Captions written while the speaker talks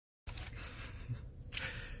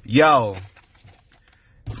Yo.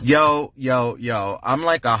 I'm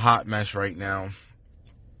like a hot mess right now.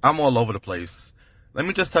 I'm all over the place. Let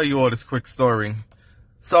me just tell you all this quick story.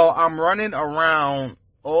 So I'm running around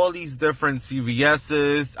all these different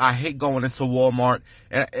CVS's. I hate going into Walmart.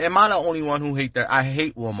 And am I the only one who hate that? I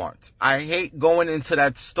hate Walmart. I hate going into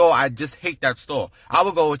that store. I just hate that store. I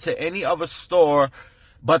would go to any other store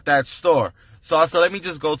but that store. So I said, let me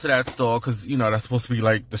just go to that store because, you know, that's supposed to be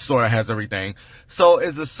like the store that has everything. So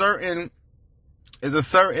is a certain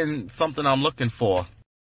something I'm looking for.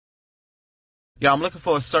 Yeah, I'm looking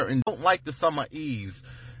for a certain, I don't like the summer eves.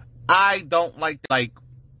 I don't like,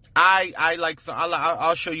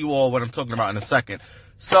 I'll show you all what I'm talking about in a second.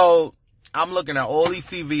 So I'm looking at all these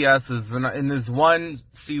CVS's, and in this one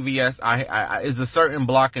CVS, I is a certain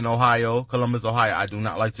block in Ohio, Columbus, Ohio, I do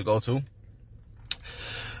not like to go to.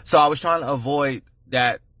 So I was trying to avoid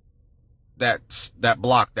that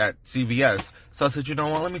block, that CVS. So I said, you know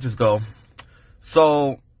what, let me just go.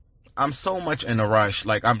 So I'm so much in a rush.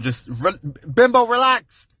 Like, I'm just, Bimbo,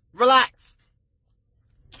 relax.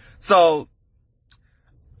 So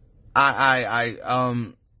I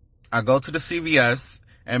go to the CVS,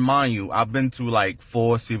 and mind you, I've been to like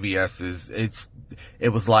 4 CVS's. It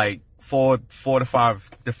was like four to five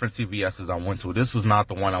different CVS's I went to. This was not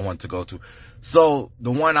the one I wanted to go to. So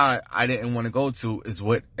the one I didn't want to go to is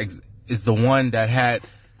the one that had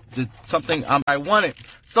something I wanted.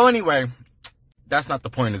 So anyway, that's not the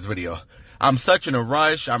point of this video. I'm such in a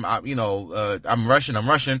rush. I'm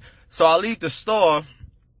rushing. So I leave the store,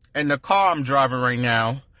 and the car I'm driving right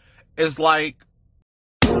now is like,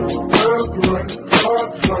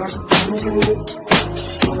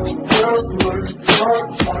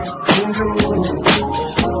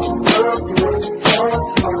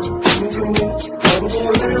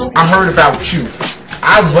 I heard about you.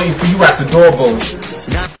 I was waiting for you at the door, boy.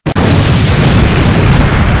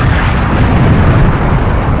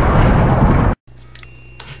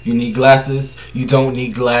 You need glasses, you don't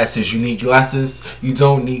need glasses. You need glasses, you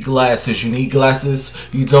don't need glasses. You need glasses,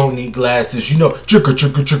 you don't need glasses. You know,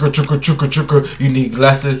 chugga. You need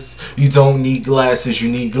glasses, you don't need glasses. You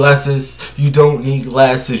need glasses, you don't need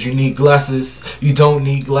glasses. You need glasses, you don't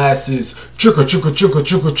need glasses. Chugga.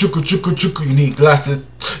 You need glasses,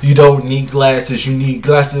 you don't need glasses. You need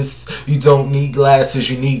glasses, you don't need glasses.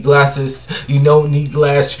 You need glasses, you don't need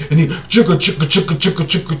glasses. You need chugga.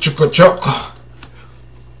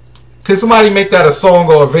 Can somebody make that a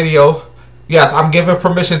song or a video? Yes, I'm giving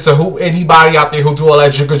permission to anybody out there who do all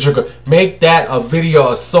that jigga. Make that a video,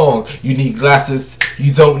 a song. You need glasses,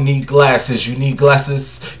 you don't need glasses. You need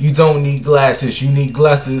glasses, you don't need glasses. You need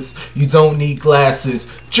glasses, you don't need glasses.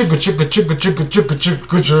 Jigga.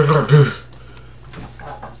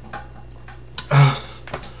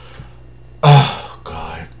 Oh,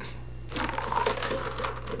 God.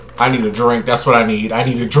 I need a drink. That's what I need. I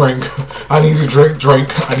need a drink. I need a drink.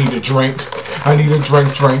 I need a drink. I need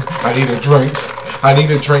a drink. I need a drink. I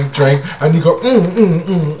need a drink. I need to go.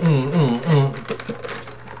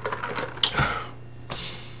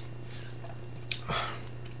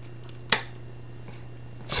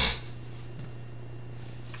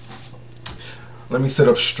 Let me sit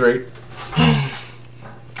up straight.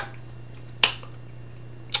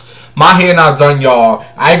 My hair not done, y'all.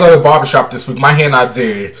 I ain't go to the barbershop this week. My hair not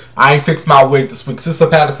did. I ain't fixed my wig this week. Sister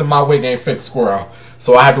Patterson, my wig ain't fixed, squirrel.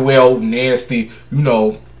 So I had to wear old nasty, you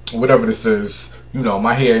know, whatever this is. You know,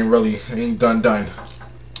 my hair ain't done.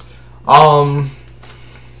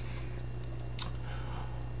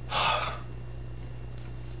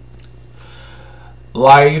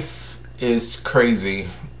 Life is crazy.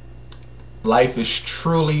 Life is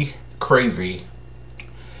truly crazy.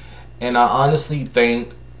 And I honestly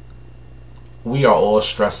think we are all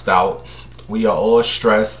stressed out. We are all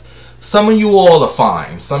stressed. Some of you all are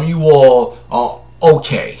fine. Some of you all are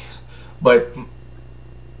okay. But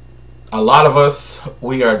a lot of us,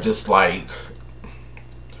 we are just like,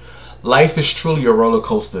 life is truly a roller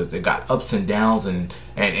coaster. They got ups and downs, and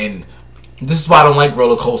this is why I don't like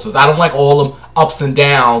roller coasters. I don't like all them ups and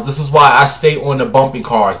downs. This is why I stay on the bumpy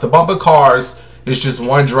cars. The bumpy cars is just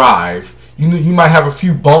one drive. You might have a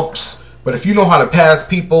few bumps, but if you know how to pass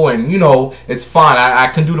people, and you know, it's fine. I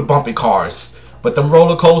can do the bumpy cars. But them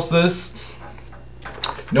roller coasters,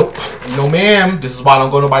 nope. No ma'am. This is why I don't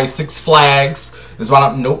go to nobody's Six Flags. This is why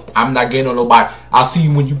I'm not getting on nobody. I'll see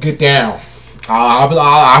you when you get down.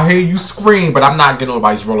 I'll hear you scream, but I'm not getting on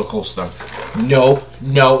nobody's roller coaster.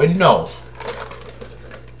 No, and no.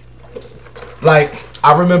 Like,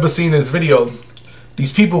 I remember seeing this video.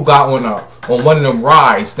 These people got on one of them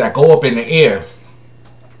rides that go up in the air.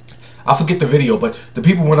 I forget the video, but the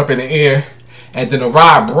people went up in the air, and then the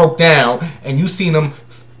ride broke down, and you seen them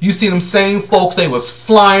You see them same folks, they was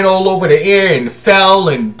flying all over the air and fell,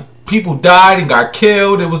 and people died and got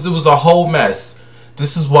killed. It was a whole mess.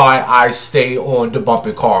 This is why I stay on the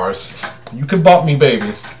bumping cars. You can bump me,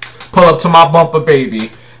 baby. Pull up to my bumper, baby.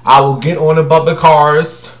 I will get on the bumping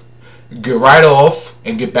cars, get right off,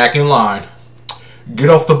 and get back in line. Get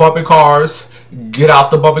off the bumping cars, get out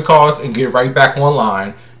the bumping cars, and get right back on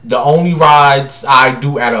line. The only rides I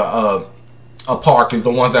do at a park is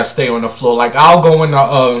the ones that stay on the floor. Like, I'll go in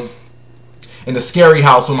the scary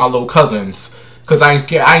house with my little cousins, cause I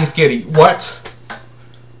ain't scared of what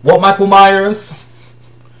Michael Myers,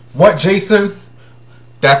 what Jason.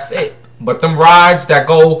 That's it. But them rides that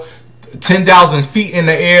go 10,000 feet in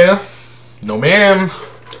the air, no ma'am.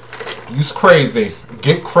 You's crazy.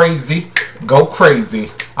 Get crazy. Go crazy.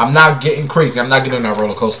 I'm not getting crazy. I'm not getting on that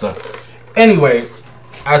roller coaster. Anyway,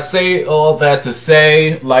 I say all that to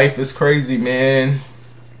say life is crazy, man.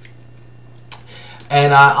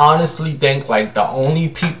 And I honestly think, like, the only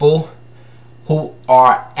people who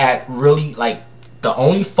are at really, like, the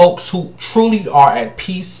only folks who truly are at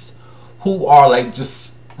peace, who are, like,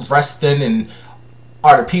 just resting, and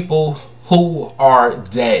are the people who are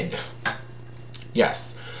dead.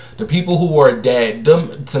 Yes. The people who are dead,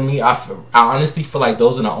 them, to me, I honestly feel like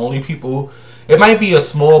those are the only people. It might be a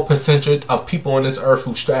small percentage of people on this earth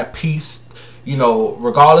who are at peace. You know,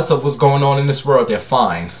 regardless of what's going on in this world, they're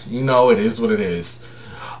fine. You know, it is what it is.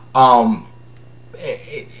 I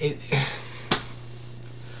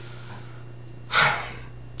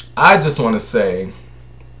just want to say,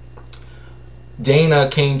 Dana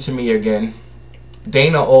came to me again.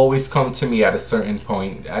 Dana always come to me at a certain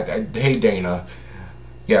point. Hey, Dana.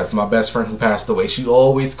 Yes, my best friend who passed away. She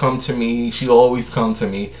always come to me. She always come to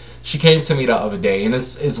me. She came to me the other day, and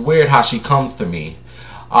it's weird how she comes to me.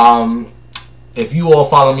 If you all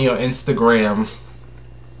follow me on Instagram,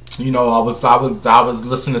 you know I was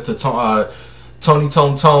listening to Tony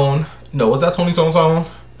Tone Tone. No, was that Tony Tone Tone?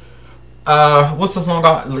 What's the song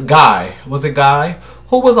called? Guy. Was it Guy?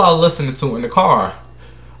 Who was I listening to in the car?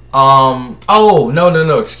 Oh,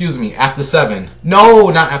 no, excuse me. After 7.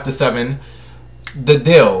 No, not After 7. The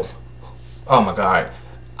Deal. Oh my God.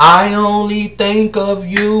 I only think of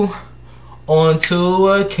you on 2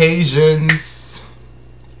 occasions.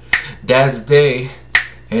 That's day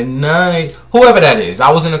and night. Whoever that is.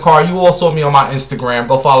 I was in the car. You all saw me on my Instagram.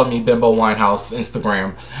 Go follow me, Bimbo Winehouse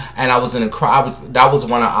Instagram. And I was in the car. That was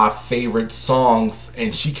one of our favorite songs.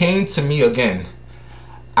 And she came to me again.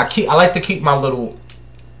 I like to keep my little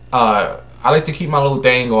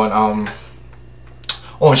thing on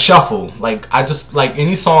shuffle. Like, I just like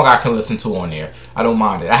any song I can listen to on there. I don't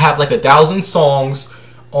mind it. I have like 1,000 songs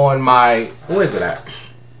on my, where is it at?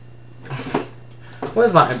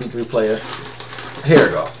 Where's my MP3 player? Here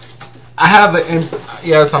we go. I have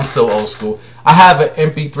yes, I'm still old school. I have an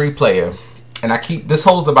MP3 player, and this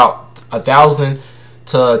holds about 1,000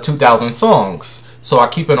 to 2,000 songs. So I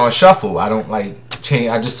keep it on shuffle. I don't like change.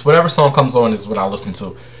 I just, whatever song comes on is what I listen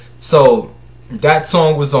to. So that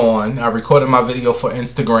song was on. I recorded my video for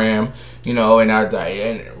Instagram, you know, and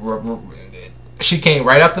she came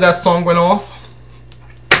right after that song went off.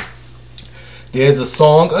 There's a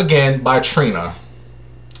song again by Trina,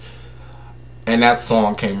 and that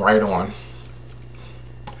song came right on.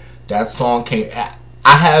 That song came.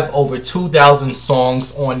 I have over 2,000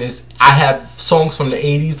 songs on this. I have songs from the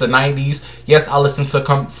 80s, the 90s. Yes, I listen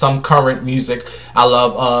to some current music. I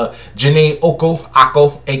love Janine Ako.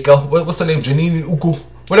 What's her name? Janine Uku.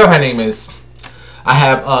 Whatever her name is. I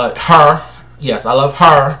have her. Yes, I love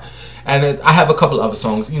her. And I have a couple of other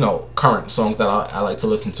songs, you know, current songs that I like to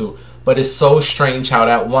listen to. But it's so strange how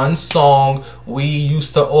that one song we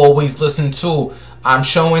used to always listen to, I'm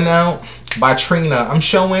Showing Out, by Trina. I'm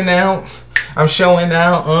showing out.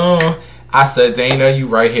 I said, Dana, you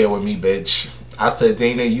right here with me, bitch. I said,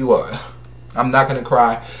 Dana, you are. I'm not gonna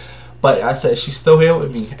cry, but I said she's still here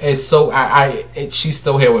with me. It's so she's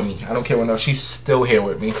still here with me. I don't care what no. She's still here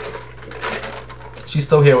with me. She's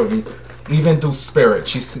still here with me, even through spirit.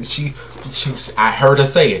 She. I heard her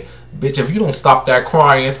say it, bitch. If you don't stop that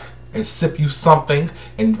crying and sip you something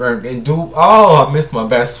and do. Oh, I miss my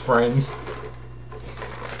best friend.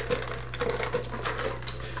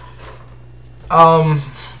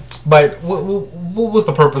 But what was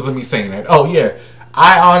the purpose of me saying that? Oh yeah,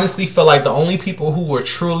 I honestly feel like the only people who are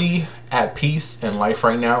truly at peace in life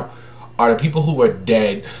right now are the people who are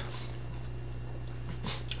dead.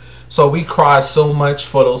 So we cry so much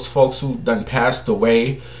for those folks who done passed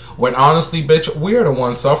away, when honestly, bitch, we're the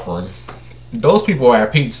ones suffering. Those people are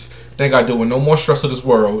at peace. They got doing no more stress of this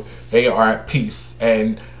world. They are at peace.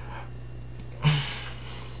 And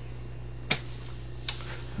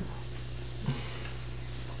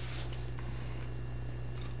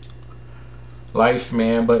life,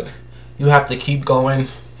 man. But you have to keep going.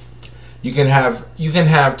 You can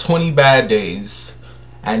have 20 bad days,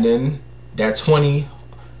 and then that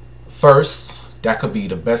 21st, that could be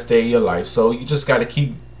the best day of your life. So you just got to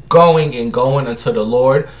keep going and going until the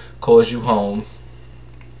Lord calls you home.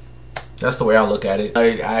 That's the way I look at it.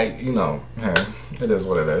 You know, it is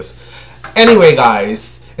what it is. Anyway,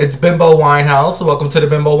 guys, it's Bimbo Winehouse. Welcome to the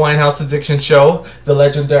Bimbo Winehouse Addiction Show. The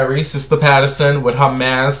legendary Sister Patterson with her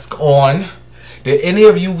mask on. Did any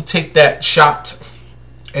of you take that shot?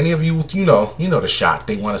 Any of you, you know the shot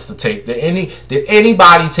they want us to take. Did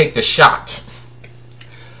anybody take the shot?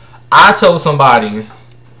 I told somebody,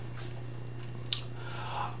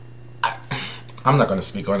 I'm not going to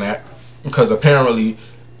speak on that, because apparently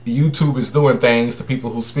YouTube is doing things to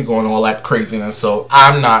people who speak on all that craziness, so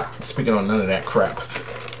I'm not speaking on none of that crap.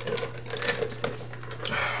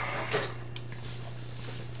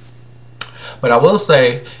 But I will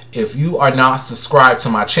say, if you are not subscribed to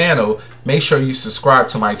my channel, make sure you subscribe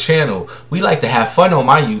to my channel. We like to have fun on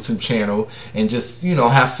my YouTube channel and just,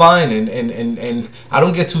 have fun. And I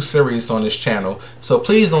don't get too serious on this channel. So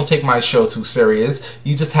please don't take my show too serious.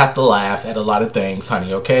 You just have to laugh at a lot of things,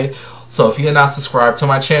 honey, okay? So if you're not subscribed to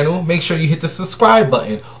my channel, make sure you hit the subscribe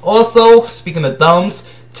button. Also, speaking of thumbs,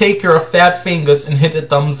 take your fat fingers and hit the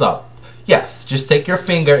thumbs up. Yes, just take your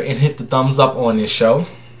finger and hit the thumbs up on this show.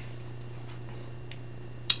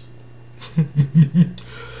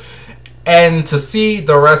 And to see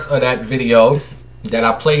the rest of that video that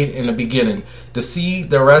I played in the beginning, to see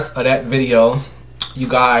the rest of that video, you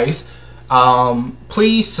guys,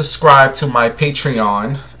 please subscribe to my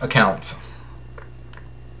Patreon account.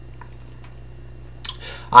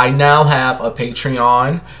 I now have a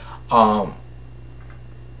Patreon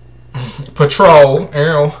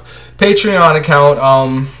Patreon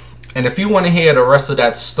account, and if you want to hear the rest of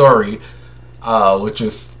that story, which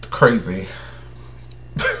is crazy.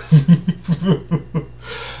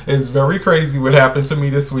 It's very crazy what happened to me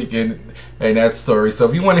this weekend and that story. So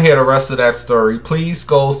if you want to hear the rest of that story, please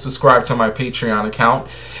go subscribe to my Patreon account.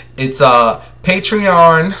 It's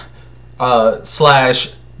Patreon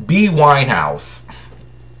 /B Winehouse.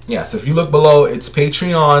 Yes, if you look below, it's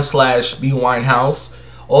Patreon /B Winehouse.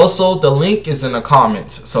 Also, the link is in the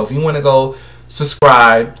comments. So if you want to go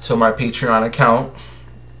subscribe to my Patreon account,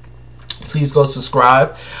 please go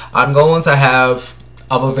subscribe. I'm going to have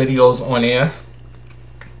other videos on there.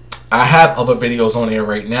 I have other videos on there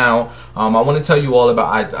right now. I want to tell you all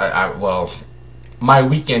about well, my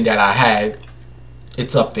weekend that I had.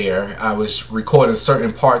 It's up there. I was recording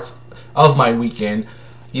certain parts of my weekend.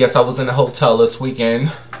 Yes, I was in a hotel this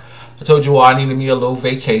weekend. I told you all I needed me a little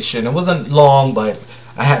vacation. It wasn't long, but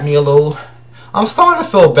I had me a little. I'm starting to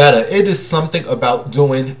feel better. It is something about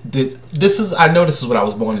doing this. I know this is what I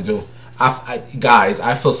was born to do. Guys,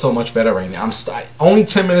 I feel so much better right now. Only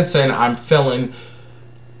 10 minutes in, I'm feeling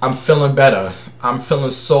better. I'm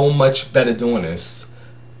feeling so much better doing this.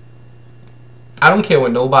 I don't care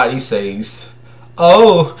what nobody says.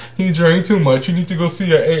 Oh, he drank too much. You need to go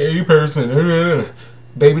see an AA person.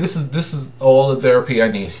 Baby, this is all the therapy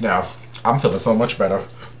I need now. I'm feeling so much better.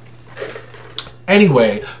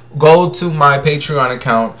 Anyway, go to my Patreon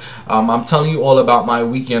account. I'm telling you all about my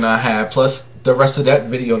weekend I had, plus the rest of that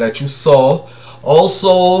video that you saw.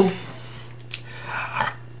 Also,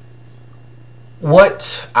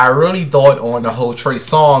 what I really thought on the whole Trey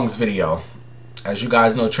Songz video. As you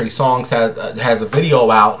guys know, Trey Songz has a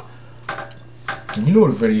video out. You know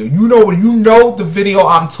the video. You know the video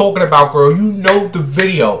I'm talking about, girl. You know the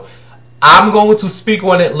video. I'm going to speak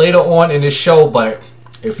on it later on in the show, but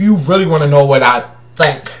if you really want to know what I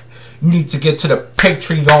think, you need to get to the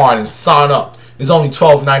Patreon and sign up. It's only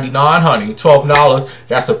 $12.99, honey. $12.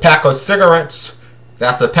 That's a pack of cigarettes.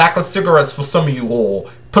 That's a pack of cigarettes for some of you all.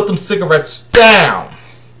 Put them cigarettes down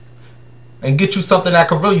and get you something that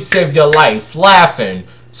could really save your life. Laughing.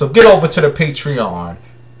 So get over to the Patreon.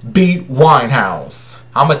 B Winehouse.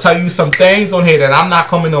 I'm going to tell you some things on here that I'm not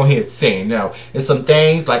coming on here saying. No, it's some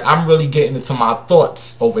things like I'm really getting into my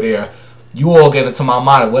thoughts over there. You all get into my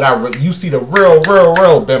mind. You see the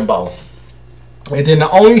real bimbo. And then the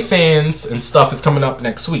OnlyFans and stuff is coming up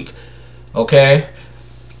next week. Okay?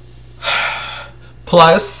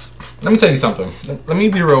 Plus, let me tell you something. Let me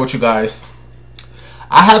be real with you guys.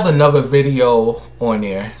 I have another video on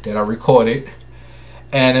there that I recorded.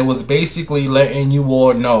 And it was basically letting you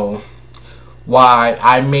all know why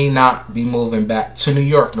I may not be moving back to New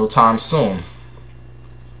York no time soon.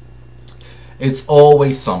 It's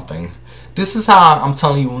always something. This is how I'm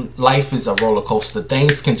telling you, life is a roller coaster.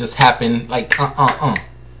 Things can just happen like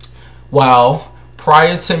Well,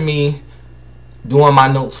 prior to me doing my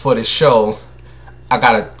notes for the show, I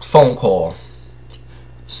got a phone call.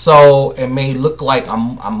 So it may look like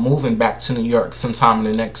I'm moving back to New York sometime in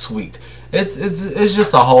the next week. It's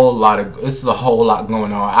just a whole lot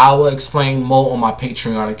going on. I will explain more on my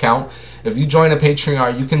Patreon account. If you join the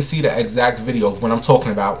Patreon, you can see the exact video of what I'm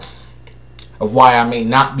talking about, of why I may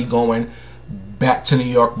not be going back to New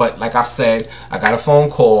York. But like I said, I got a phone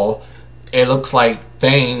call. It looks like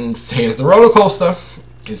here's the roller coaster.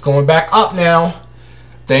 It's going back up now.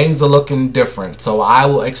 Things are looking different. So I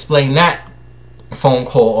will explain that phone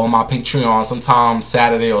call on my Patreon sometime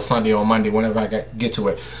Saturday or Sunday or Monday, whenever I get to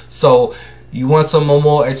it. So you want some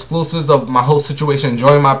more exclusives of my whole situation,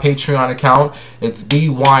 join my Patreon account. It's B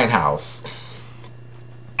Winehouse.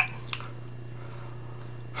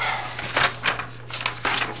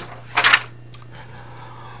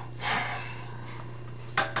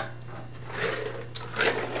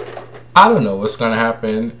 I don't know what's gonna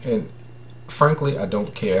happen, and frankly, I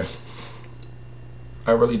don't care.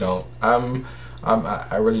 I really don't.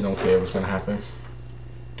 I really don't care what's gonna happen.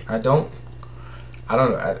 I don't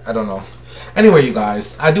know. Anyway, you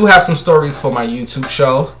guys, I do have some stories for my YouTube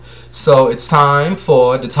show, so it's time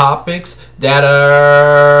for the topics that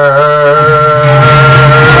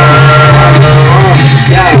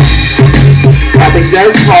topics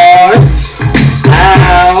that's hard.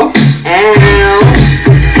 Ow, ow.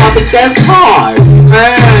 Topics that's hard.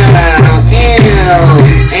 Ow, ew.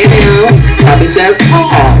 Topics that's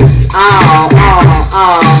hard.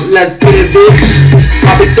 Let's get it, bitch.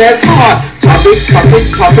 Topics that's hard. Topics.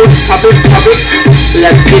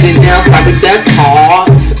 Let's get it now. Topics that's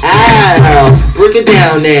hard. Ow, break it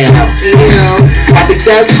down now. Ew. Topics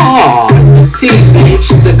that's hard. See, bitch,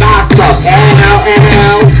 the gossip.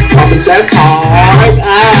 Ow. Topics that's hard.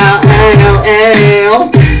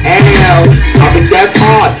 Ow. Topics that's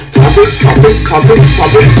hard. Topics.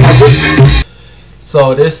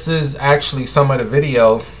 So this is actually some of the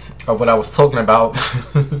video of what I was talking about.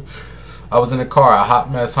 I was in the car, a hot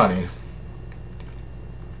mess, honey.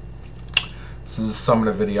 This is some of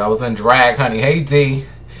the video. I was in drag, honey. Hey D.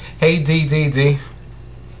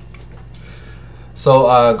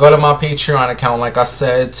 So go to my Patreon account, like I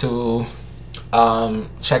said, to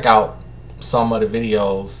check out some of the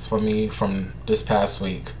videos for me from this past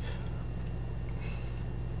week.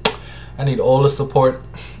 I need all the support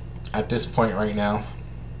at this point right now.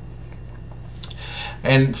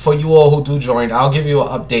 And for you all who do join, I'll give you an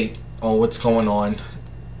update on what's going on.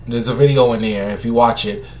 There's a video in there. If you watch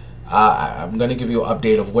it, I'm going to give you an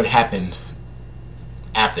update of what happened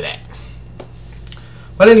after that.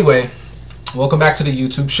 But anyway, welcome back to the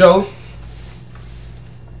YouTube show.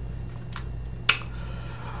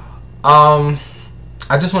 I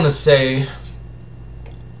just want to say,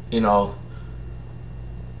 you know,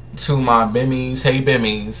 to my Bimmies, hey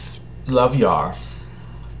Bimmies, love y'all.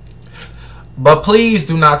 But please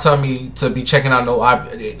do not tell me to be checking out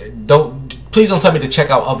please don't tell me to check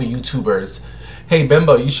out other YouTubers. Hey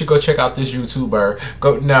Bimbo, you should go check out this YouTuber.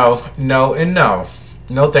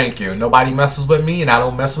 No, thank you. Nobody messes with me, and I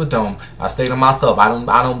don't mess with them. I stay to myself. I don't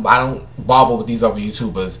bother with these other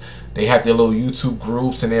YouTubers. They have their little YouTube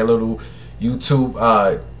groups and their little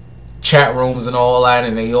YouTube chat rooms and all that,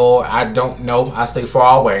 and I don't know. I stay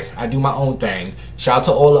far away. I do my own thing. Shout out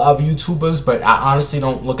to all the other YouTubers, but I honestly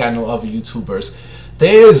don't look at no other YouTubers.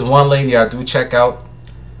 There is one lady I do check out.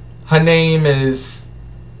 Her name is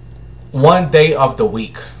One Day of the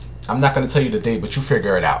Week. I'm not going to tell you the date, but you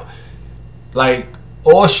figure it out. Like,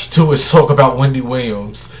 all she do is talk about Wendy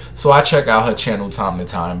Williams. So I check out her channel time to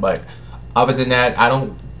time. But other than that, I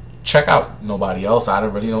don't check out nobody else. I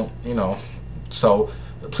don't really don't, you know. So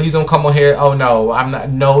please don't come on here. Oh no, I'm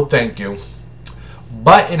not. No, thank you.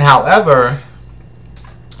 But however,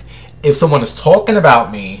 if someone is talking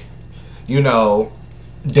about me, you know,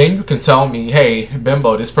 then you can tell me, hey,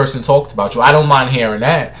 Bimbo, this person talked about you. I don't mind hearing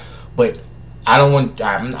that, but I don't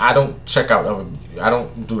check out other. I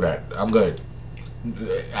don't do that. I'm good.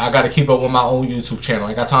 I got to keep up with my own YouTube channel. I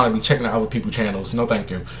ain't got time to be checking out other people's channels. No,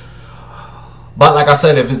 thank you. But like I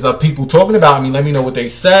said, if it's people talking about me, let me know what they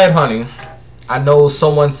said, honey. I know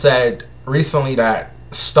someone said recently that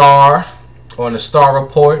Star, on the Star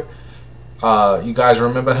Report, you guys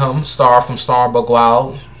remember him? Star from Star Book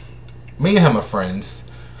Wild. Me and him are friends.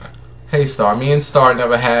 Hey Star, me and Star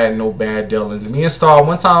never had no bad dealings. Me and Star,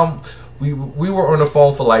 one time, we were on the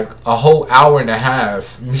phone for like a whole hour and a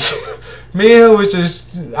half. Me and him was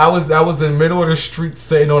just, I was in the middle of the street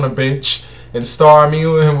sitting on a bench, and Star, me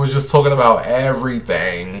and him was just talking about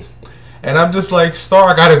everything. And I'm just like, Star,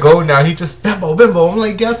 I gotta go now. He just, Bimbo. I'm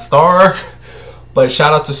like, yes, Star. But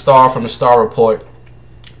shout out to Star from the Star Report.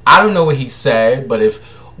 I don't know what he said, but if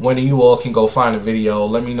one of you all can go find a video,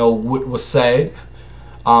 let me know what was said.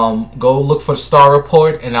 Go look for the Star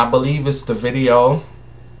Report, and I believe it's the video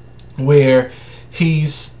where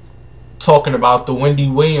he's talking about the Wendy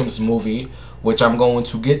Williams movie, which I'm going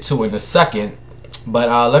to get to in a second.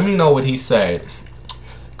 But let me know what he said,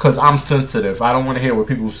 because I'm sensitive. I don't want to hear what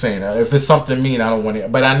people are saying. If it's something mean, I don't want to.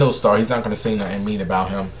 But I know Star, he's not going to say nothing mean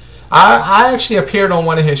about him. I actually appeared on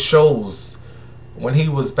one of his shows when he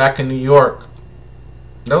was back in New York.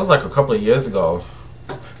 That was like a couple of years ago.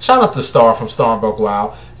 Shout out to Star from Star and Broke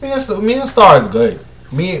Wild. Me and Star is good.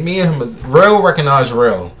 Me and him is real. Recognize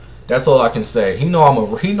real. That's all I can say. He know I'm a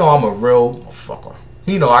real fucker.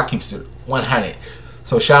 He know I keeps it 100.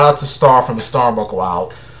 So shout out to Star from the Star and Broke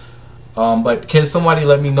Wild. But can somebody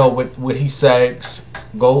let me know what he said?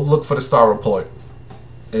 Go look for the Star Report.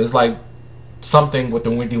 It's like something with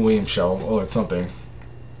the Wendy Williams show or something.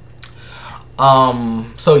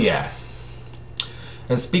 So yeah.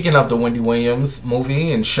 And speaking of the Wendy Williams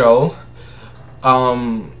movie and show,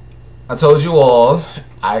 I told you all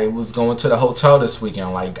I was going to the hotel this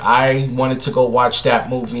weekend. Like, I wanted to go watch that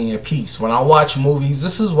movie in peace. When I watch movies,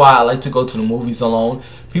 this is why I like to go to the movies alone.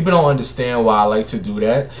 People don't understand why I like to do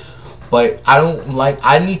that. But I'm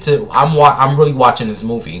really watching this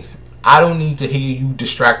movie. I don't need to hear you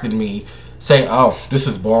distracting me saying, oh, this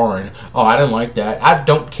is boring. Oh, I didn't like that. I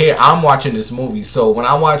don't care. I'm watching this movie. So when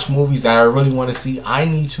I watch movies that I really want to see, I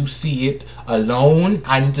need to see it alone.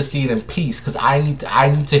 I need to see it in peace, because I need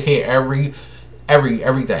to hear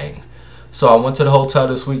everything. So I went to the hotel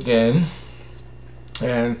this weekend,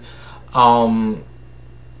 and I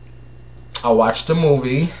watched the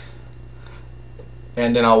movie,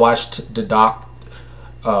 and then I watched the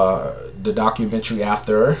documentary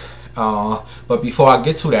after. But before I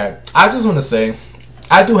get to that, I just want to say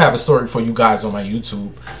I do have a story for you guys on my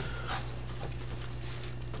YouTube.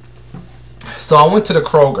 So I went to the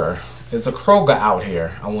Kroger. There's a Kroger out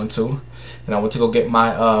here I went to, and I went to go get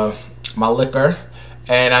my my liquor.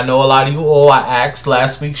 And I know a lot of you all, I asked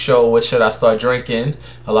last week's show, what should I start drinking?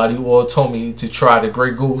 A lot of you all told me to try the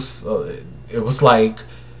Grey Goose. It was like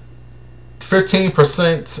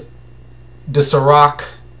 15% the Ciroc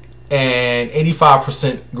and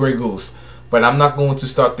 85% Grey Goose. But I'm not going to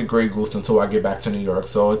start the Grey Goose until I get back to New York.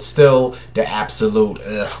 So it's still the Absolute.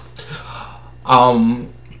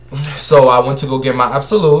 So I went to go get my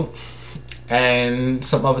Absolute and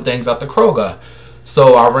some other things at the Kroger.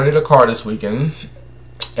 So I rented a car this weekend.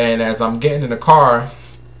 And as I'm getting in the car,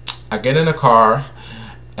 I get in the car,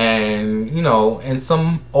 and, you know, and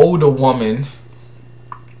some older woman,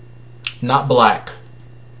 not black,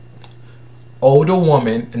 older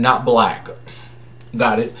woman, not black,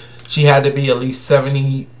 got it. She had to be at least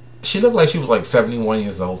 70. She looked like she was like 71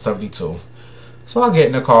 years old, 72. So I get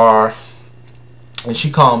in the car, and she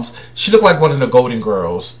comes. She looked like one of the Golden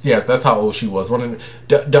Girls. Yes, that's how old she was. One of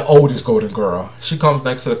the oldest Golden Girl. She comes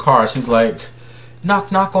next to the car. She's like,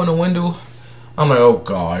 knock, knock on the window. I'm like, oh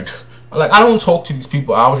God. Like, I don't talk to these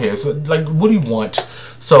people out here. So, like, what do you want?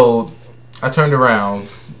 So I turned around.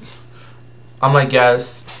 I'm like,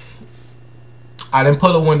 yes. I didn't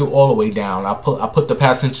put the window all the way down. I put the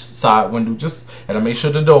passenger side window just, and I made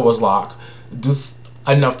sure the door was locked, just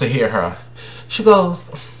enough to hear her. She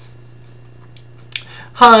goes,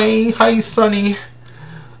 hi, Sonny.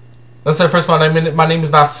 Let's say first my name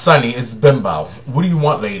is not Sonny, it's Bimbo. What do you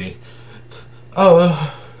want, lady?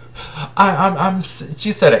 I'm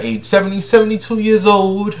she said her age, 72 years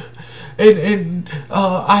old, and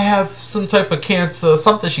I have some type of cancer,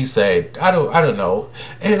 something she said. I don't know.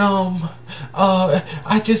 And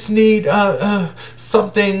I just need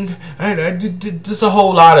something, and just a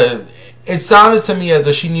whole lot of, it sounded to me as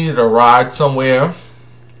if she needed a ride somewhere.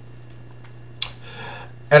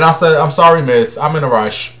 And I said, I'm sorry, miss, I'm in a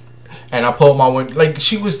rush. And I pulled my window, like,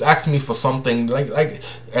 she was asking me for something, like,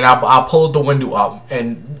 and I pulled the window up,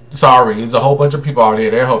 and sorry, there's a whole bunch of people out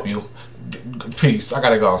here, they'll help you. Peace, I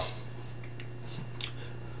gotta go.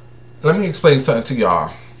 Let me explain something to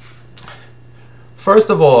y'all. First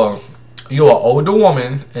of all, you're an older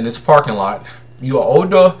woman in this parking lot. You're an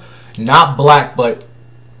older, not black, but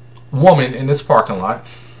woman in this parking lot.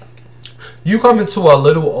 You come into a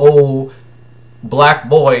little old black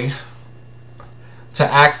boy to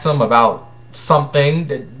ask him about something,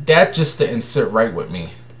 that just didn't sit right with me.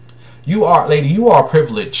 You are, lady, you are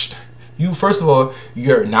privileged. You, first of all,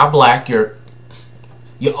 you're not black, you're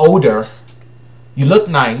older, you look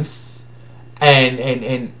nice,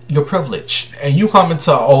 and you're privileged. And you come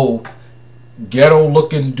into old ghetto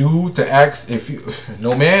looking dude to ask if you,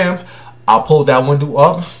 no ma'am, I'll pull that window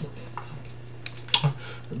up.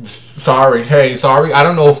 Sorry, hey, sorry. I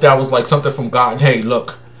don't know if that was like something from God. Hey,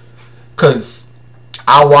 look, because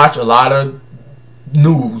I watch a lot of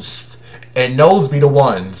news, And those be the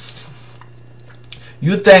ones.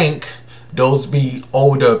 You think those be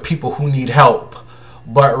older people who need help,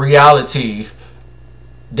 but reality,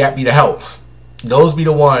 that be the help. Those be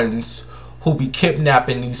the ones who be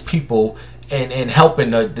kidnapping these people and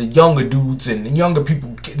helping the younger dudes and the younger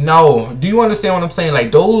people. No, do you understand what I'm saying?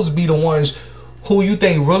 Like, those be the ones who you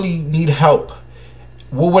think really need help.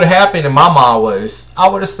 What would have happened in my mind was, I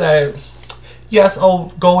would have said, yes,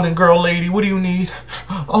 oh, golden girl lady, what do you need?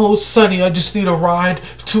 Oh, Sonny, I just need a ride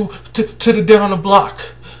to the down the block.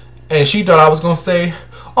 And she thought I was going to say,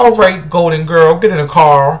 all right, golden girl, get in the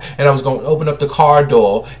car. And I was going to open up the car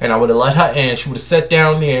door, and I would have let her in. She would have sat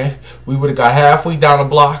down there. We would have got halfway down the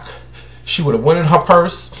block. She would have went in her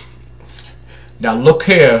purse. Now, look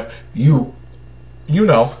here. You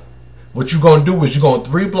know, what you're going to do is you're going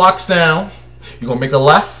 3 blocks down. You're going to make a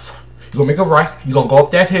left. You're going to make a right. You're going to go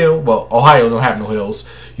up that hill. Well, Ohio don't have no hills.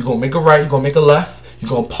 You're going to make a right. You're going to make a left. You're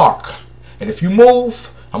going to park. And if you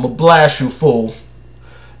move, I'm going to blast you, fool.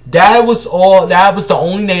 That was the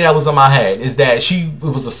only thing that was in my head, is that it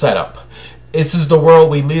was a setup. This is the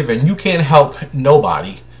world we live in. You can't help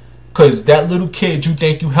nobody. Because that little kid you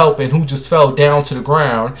think you helping who just fell down to the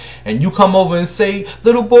ground, and you come over and say,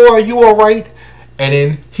 little boy, are you alright? And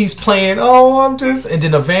then he's playing, oh, I'm just... And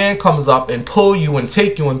then a van comes up and pull you and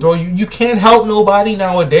take you and throw you. You can't help nobody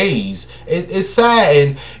nowadays. It's sad.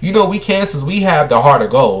 And, you know, we cancers, we have the heart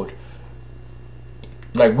of gold.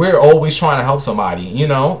 Like, we're always trying to help somebody, you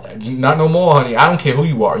know? Not no more, honey. I don't care who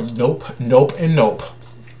you are. Nope, nope, and nope.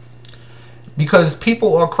 Because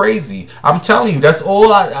people are crazy. I'm telling you, that's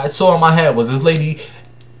all I saw in my head was this lady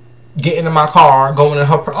getting in my car, going in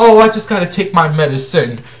her purse. Oh, I just got to take my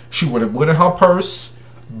medicine. She would have went in her purse.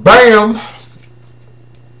 Bam!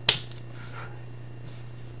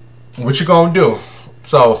 What you gonna do?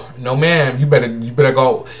 So, no, ma'am, you better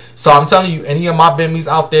go. So, I'm telling you, any of my bimmies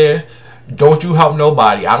out there, don't you help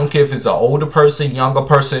nobody. I don't care if it's an older person, younger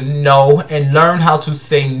person. No. And learn how to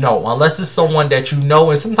say no. Unless it's someone that you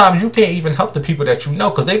know. And sometimes you can't even help the people that you know,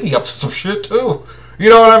 because they be up to some shit too. You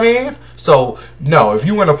know what I mean? So, no. If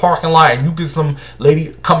you in a parking lot and you get some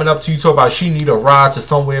lady coming up to you talk about she need a ride to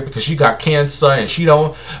somewhere because she got cancer and she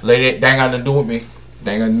don't, lady, that ain't got nothing to do with me.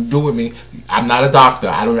 That ain't got nothing to do with me. I'm not a doctor.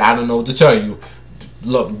 I don't know what to tell you.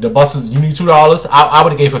 Look, the bus is, you need $2. I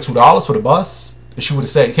would have gave her $2 for the bus. She would have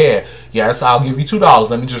said, here, yes, I'll give you $2.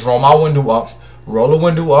 Let me just roll my window up. Roll the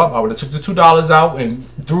window up. I would have took the $2 out and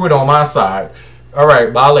threw it on my side. All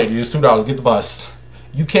right, bye, lady. It's $2. Get the bus.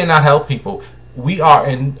 You cannot help people. We are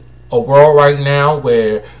in a world right now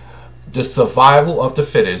where the survival of the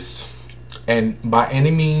fittest, and by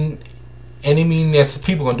any mean that's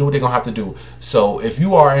people gonna do what they're gonna have to do. So if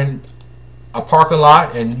you are in a parking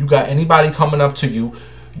lot and you got anybody coming up to you,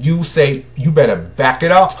 you say you better back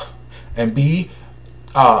it up and be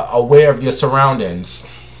aware of your surroundings.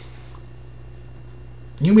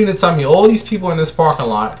 You mean to tell me all these people in this parking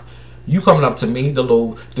lot, you coming up to me, the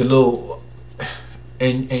little,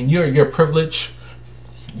 and you're privileged?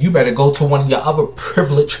 You better go to one of your other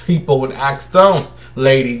privileged people and ask them,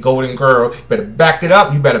 lady, golden girl, you better back it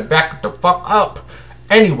up. You better back it the fuck up.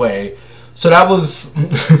 Anyway, so that was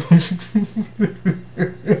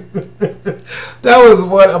that was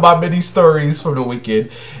one of my many stories from the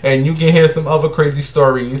weekend, and you can hear some other crazy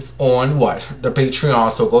stories on the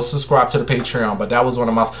Patreon. So go subscribe to the Patreon. But that was one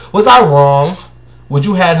of my. Was I wrong? Would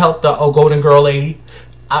you had helped the golden girl lady?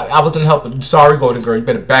 I wasn't helping. Sorry, golden girl. You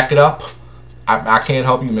better back it up. I can't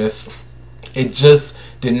help you, miss. It just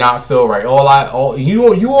did not feel right.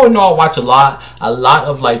 You all know I watch a lot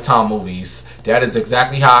of Lifetime movies. That is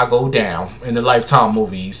exactly how I go down in the Lifetime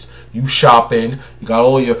movies. You shopping, you got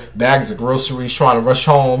all your bags of groceries, trying to rush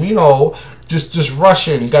home. You know, just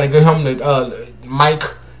rushing. You got to get home to Mike.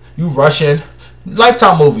 You rushing.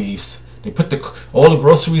 Lifetime movies. They put all the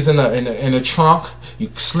groceries in the trunk. You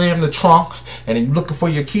slam the trunk, and then you looking for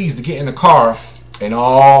your keys to get in the car. And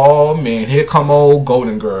oh man, here come old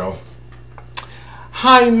golden girl.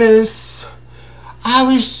 Hi, miss. I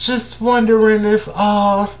was just wondering if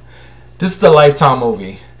this is the Lifetime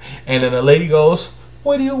movie. And then the lady goes,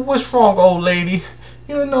 what's wrong, old lady?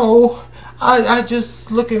 You know, I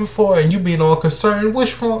just looking for, and you being all concerned,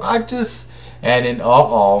 what's wrong? And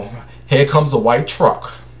then here comes a white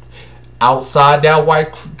truck. Outside that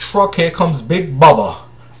white truck, here comes Big Bubba.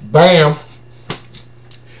 Bam.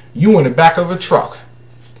 You in the back of a truck.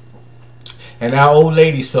 And that old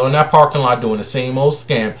lady still in that parking lot doing the same old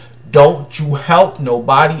scam. Don't you help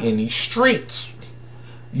nobody in these streets.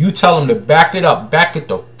 You tell them to back it up. Back it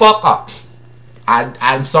the fuck up.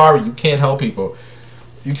 I'm sorry. You can't help people.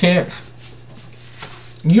 You can't.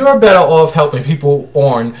 You're better off helping people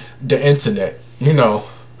on the internet. You know.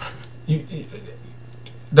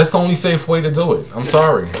 That's the only safe way to do it. I'm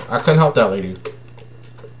sorry. I couldn't help that lady.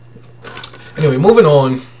 Anyway, moving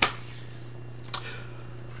on.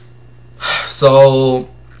 So,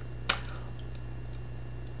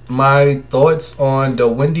 my thoughts on the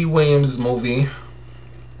Wendy Williams movie.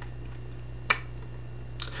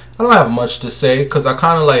 I don't have much to say because I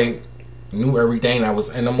kind of like knew everything that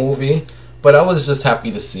was in the movie, but I was just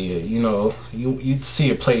happy to see it. You know, you'd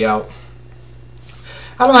see it play out.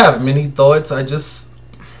 I don't have many thoughts. I just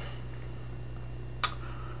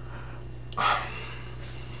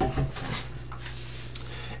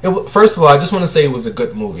first of all, I just want to say it was a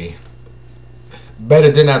good movie.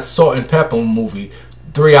 Better than that Salt and Pepper movie.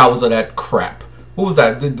 3 hours of that crap. What was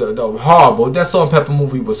that? The horrible. That Salt and Pepper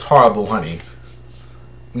movie was horrible, honey.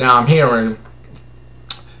 Now I'm hearing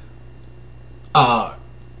now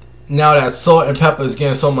that Salt and Pepper is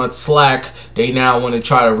getting so much slack, they now want to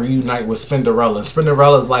try to reunite with Spinderella. And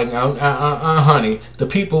Spinderella's like, honey, the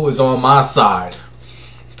people is on my side.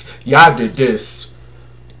 Y'all did this.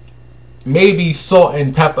 Maybe Salt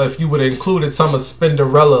and Pepper, if you would have included some of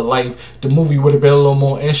Spinderella life, the movie would have been a little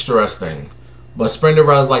more interesting. But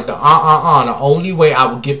Spinderella's like the the only way I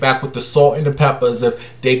would get back with the Salt and the Pepper is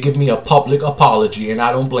if they give me a public apology, and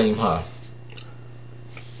I don't blame her.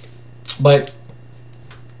 But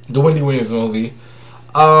the Wendy Williams movie,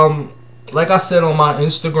 like I said on my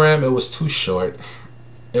Instagram, it was too short.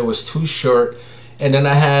 It was too short, and then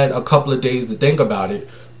I had a couple of days to think about it.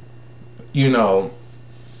 You know,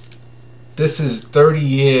 this is 30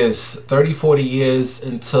 years, 30, 40 years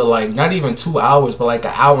into like not even 2 hours, but like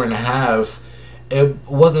an hour and a half. It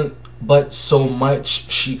wasn't but so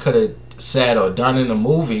much she could have said or done in the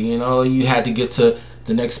movie. You know, you had to get to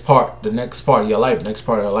the next part of your life,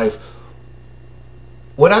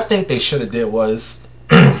 What I think they should have did was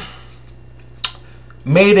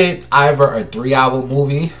made it either a 3-hour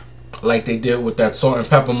movie, like they did with that Salt and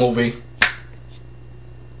Pepper movie,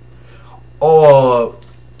 or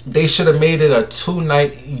they should have made it a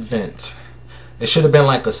 2-night event. It should have been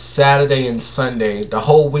like a Saturday and Sunday, the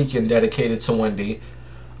whole weekend dedicated to Wendy.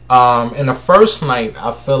 And the first night,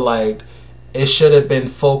 I feel like it should have been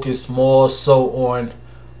focused more so on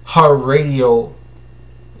her radio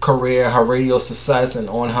career, her radio success, and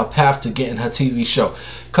on her path to getting her TV show.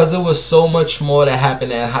 Because there was so much more that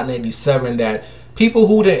happened at Hot 97 that people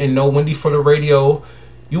who didn't know Wendy for the radio,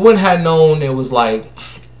 you wouldn't have known it was like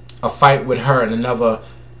a fight with her and another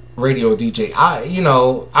radio DJ.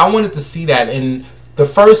 I wanted to see that in the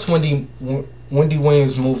first Wendy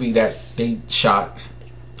Williams movie that they shot,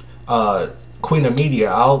 Queen of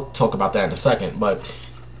Media. I'll talk about that in a second, but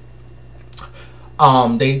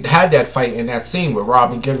they had that fight in that scene with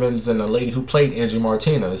Robin Givens and the lady who played Angie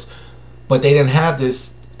Martinez, but they didn't have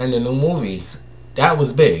this in the new movie. That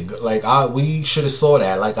was big. Like we should have saw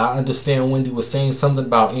that. Like I understand Wendy was saying something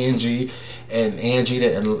about Angie, and Angie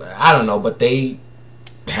didn't. I don't know, but they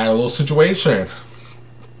had a little situation.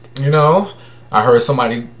 You know, I heard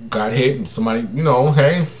somebody got hit and somebody,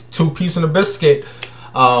 hey, 2 pieces in a biscuit.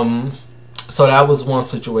 So that was one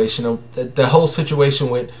situation. The whole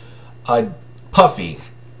situation with Puffy,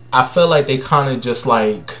 I feel like they kind of just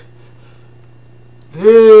like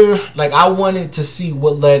I wanted to see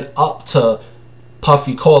what led up to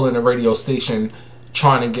Puffy calling the radio station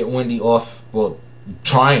trying to get Wendy off. Well,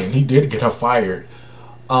 he did get her fired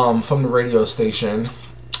from the radio station.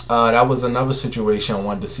 That was another situation I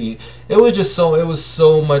wanted to see. It was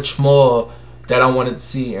so much more that I wanted to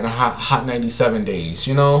see in Hot 97 days,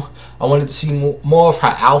 I wanted to see more of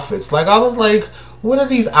her outfits. Like, I was like, what are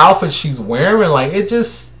these outfits she's wearing? Like, it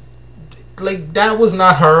just, like, that was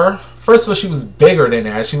not her. First of all, she was bigger than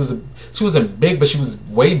that. She wasn't big, but she was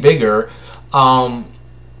way bigger. I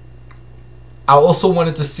also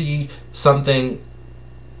wanted to see something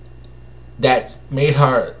that made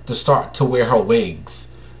her to start to wear her wigs.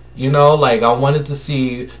 Like I wanted to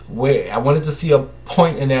see a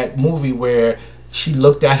point in that movie where she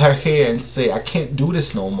looked at her hair and say, I can't do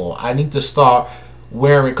this no more. I need to start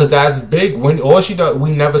wearing, because that's big. When all she does,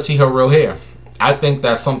 we never see her real hair. I think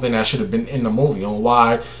that's something that should have been in the movie on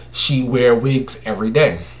why she wear wigs every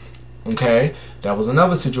day. Okay, that was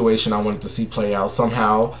another situation I wanted to see play out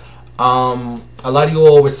somehow. A lot of you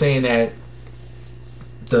all were saying that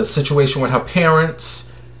the situation with her parents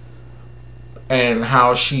and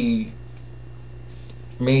how she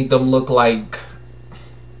made them look like,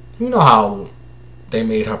 how they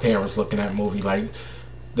made her parents look in that movie, like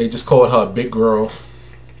they just called her a big girl.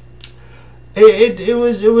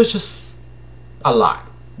 It was just a lot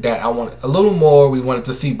that I wanted, a little more we wanted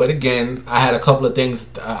to see. But again, I had a couple of days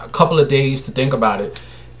to think about it.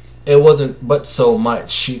 it wasn't but so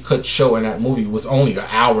much she could show in that movie. It was only an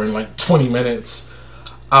hour and like 20 minutes.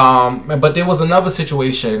 But there was another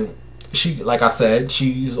situation. She, like I said,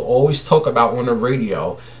 she's always talk about on the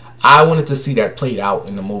radio. I wanted to see that played out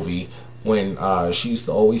in the movie when she used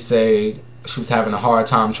to always say she was having a hard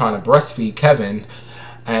time trying to breastfeed Kevin,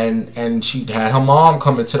 and she had her mom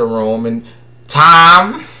come into the room and,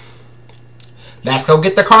 Tom, let's go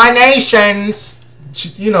get the carnations. She,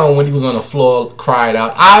 you know, when he was on the floor, cried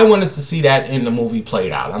out. I wanted to see that in the movie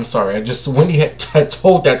played out. I'm sorry. Wendy had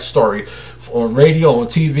told that story on radio, on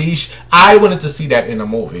TV. I wanted to see that in the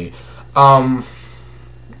movie.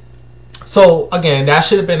 So, again, that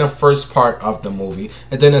should have been the first part of the movie.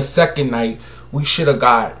 And then the second night, we should have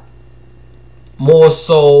got more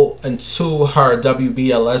so into her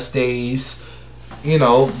WBLS days. You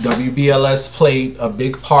know, WBLS played a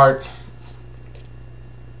big part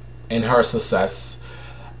in her success.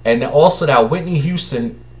 And also that Whitney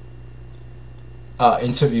Houston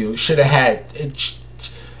interview should have had it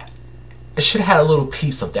should have had a little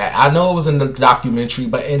piece of that. I know it was in the documentary,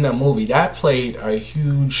 but in the movie that played a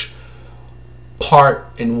huge part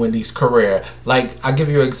in Wendy's career. Like, I'll give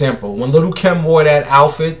you an example. When Little Kim wore that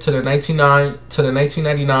outfit to the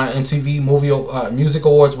 1999 MTV Music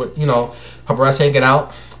Awards with, you know, her breasts hanging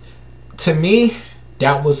out, to me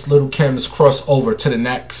that was Little Kim's crossover to the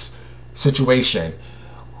next situation.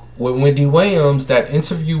 With Wendy Williams, that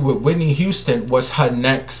interview with Whitney Houston was her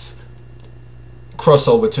next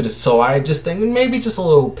crossover to this. So I just think maybe just a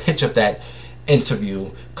little pitch of that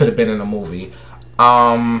interview could have been in a movie.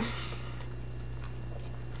 I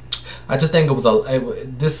just think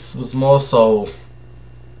this was more so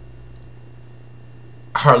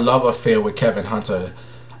her love affair with Kevin Hunter.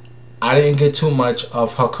 I didn't get too much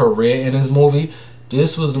of her career in this movie.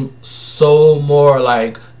 This was so more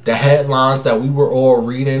like the headlines that we were all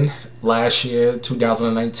reading last year,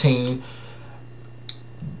 2019.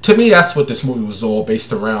 To me, that's what this movie was all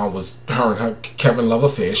based around, was her and her Kevin love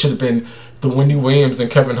affair. It should have been the Wendy Williams and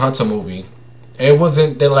Kevin Hunter movie. It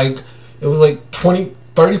wasn't that, like, it was like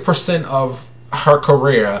 30% of her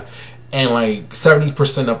career and like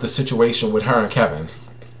 70% of the situation with her and Kevin.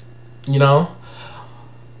 You know?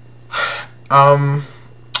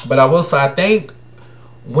 But I will say, I think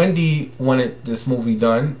Wendy wanted this movie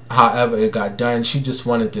done. However it got done, she just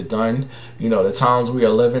wanted it done. You know, the times we are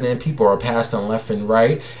living in, people are passing left and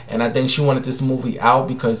right, and I think she wanted this movie out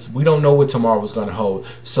because we don't know what tomorrow was going to hold.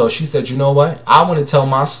 So she said, you know what, I want to tell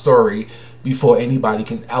my story before anybody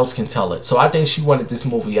else can tell it. So I think she wanted this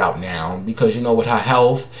movie out now because, you know, with her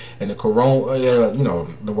health and the corona, you know,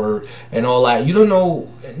 the word and all that, you don't know,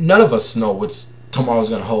 none of us know what tomorrow's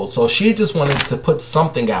going to hold. So she just wanted to put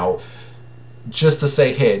something out just to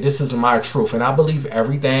say, hey, this is my truth. And I believe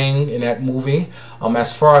everything in that movie.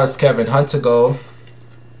 As far as Kevin Hunter go,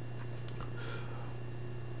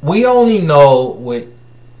 we only know what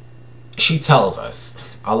she tells us.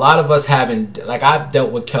 A lot of us haven't, like, I've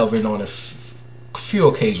dealt with Kelvin on a few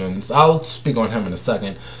occasions. I'll speak on him in a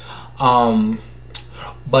second. But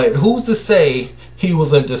who's to say he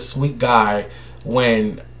wasn't this sweet guy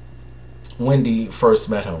when Wendy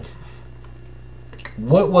first met him?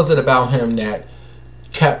 What was it about him that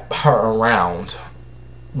kept her around?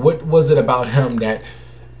 What was it about him that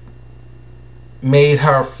made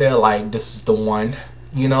her feel like this is the one?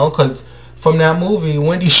 You know, because from that movie,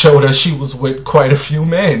 Wendy showed us she was with quite a few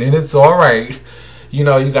men, and it's alright. You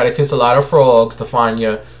know, you got to kiss a lot of frogs to find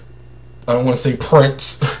your, I don't want to say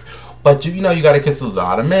prince, but you know, you got to kiss a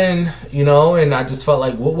lot of men, you know, and I just felt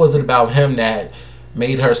like, what was it about him that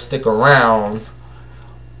made her stick around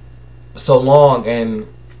so long? And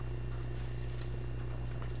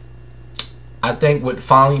I think what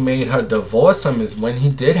finally made her divorce him is when he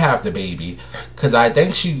did have the baby, because I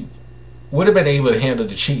think she would have been able to handle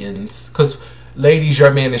the cheatings. Because ladies,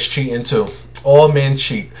 your man is cheating too. All men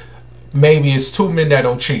cheat. Maybe it's 2 men that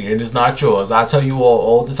don't cheat and it's not yours. I tell you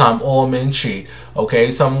all the time, all men cheat.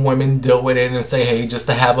 Okay, some women deal with it and say, hey, just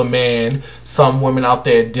to have a man. Some women out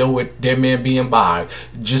there deal with their men being bi,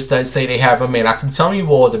 just to say they have a man. I can tell you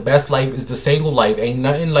all, the best life is the single life. Ain't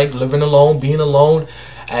nothing like living alone, being alone.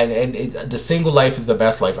 And the single life is the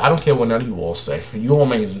best life. I don't care what none of you all say. You all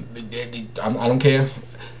mean, I don't care.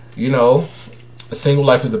 You know, a single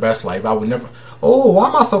life is the best life. I would never. Oh, why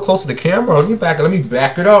am I so close to the camera? Let me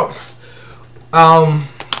back it up.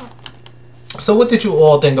 So what did you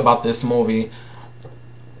all think about this movie?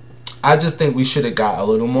 I just think we should have got a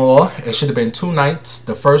little more. It should have been 2 nights.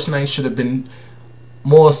 The first night should have been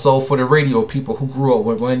more so for the radio people who grew up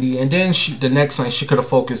with Wendy, and then the next night she could have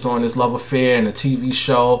focused on this love affair and the TV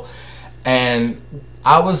show. And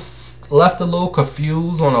I was left a little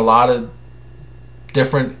confused on a lot of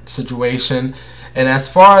different situation. And as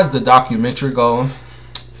far as the documentary go,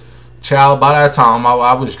 child, by that time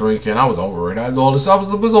I was drinking. I was over it. I was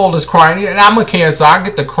all this crying, and I'm a Cancer. I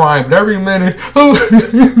get the crying, but every minute,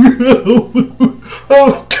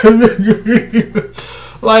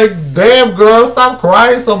 like, damn, girl, stop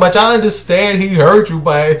crying so much. I understand he hurt you,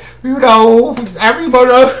 but you know,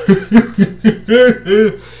 everybody.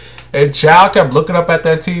 And child kept looking up at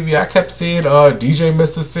that TV. I kept seeing DJ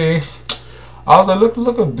Mr. C. I was like,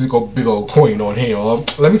 look at big old queen on here.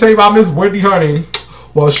 Let me tell you about Miss Wendy Honey.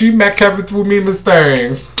 Well, she met Kevin through me, Miss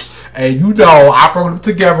Thing. And you know, I brought them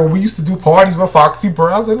together. We used to do parties with Foxy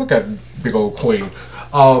Brown. I was like, look at big old queen.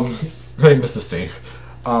 Hey, Mr. C.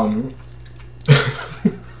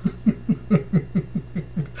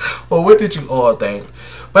 Well, what did you all think?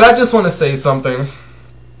 But I just want to say something.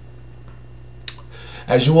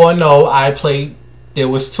 As you all know, there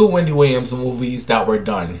was 2 Wendy Williams movies that were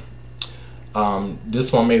done.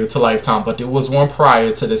 This one made it to Lifetime, but there was one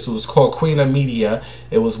prior to this. It was called Queen of Media.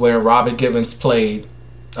 It was where Robert Givens played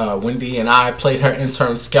Wendy, and I played her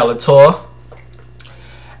intern Skeletor.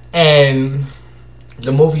 And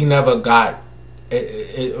the movie never got.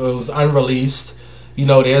 It was unreleased. You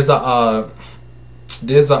know, there's a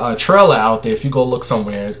trailer out there. If you go look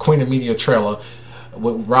somewhere, Queen of Media trailer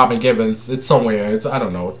with Robin Givens. It's somewhere. I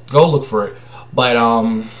don't know. Go look for it. But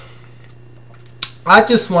I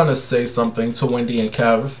just want to say something to Wendy and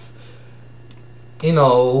Kev. You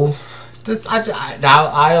know,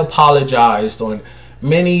 I apologized on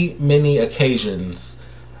many occasions.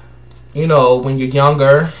 You know, when you're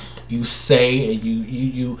younger, you say and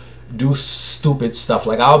you do stupid stuff.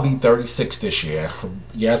 Like, I'll be 36 this year.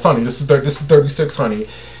 Yes, honey, this is 36, honey.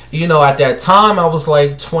 You know, at that time, I was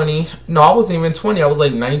like 20. No, I wasn't even 20. I was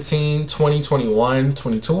like 19, 20, 21,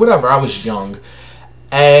 22, whatever. I was young.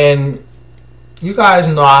 And you guys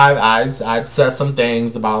know I said some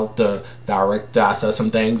things about the director. I said some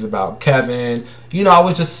things about Kevin. You know, I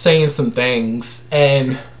was just saying some things.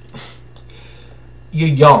 And you're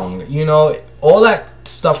young. You know, all that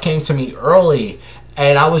stuff came to me early.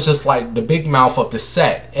 And I was just like the big mouth of the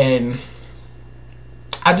set. And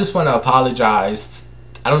I just want to apologize.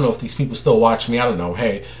 I don't know if these people still watch me. I don't know.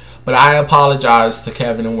 Hey. But I apologize to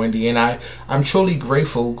Kevin and Wendy. And I'm truly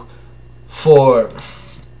grateful for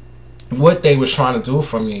what they was trying to do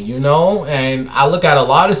for me, you know? And I look at a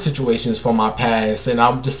lot of situations from my past. And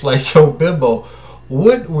I'm just like, yo, Bimbo,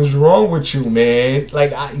 what was wrong with you, man?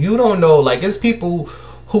 Like, you don't know. Like, it's people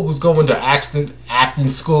who was going to acting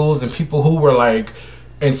schools and people who were like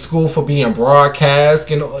in school for being broadcast,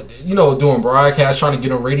 you know, doing broadcast, trying to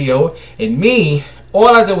get on radio. And me, all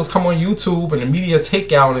I did was come on YouTube and the media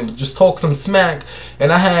takeout and just talk some smack. And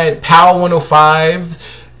I had Power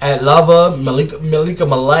 105 at Lover, Malika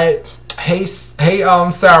Millette, hey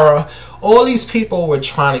Sarah. All these people were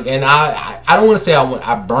trying to, and I don't want to say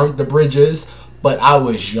I burnt the bridges, but I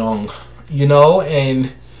was young, you know,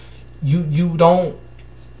 and you don't.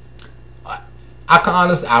 I can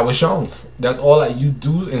honestly, I was young. That's all you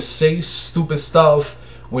do and say stupid stuff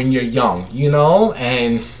when you're young, you know?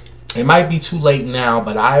 And it might be too late now,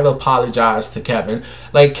 but I've apologized to Kevin.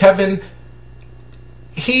 Like, Kevin,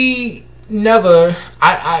 he never,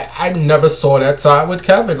 I never saw that side with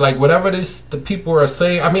Kevin. Like, whatever the people are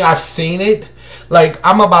saying, I mean, I've seen it. Like,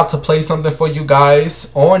 I'm about to play something for you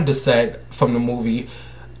guys on the set from the movie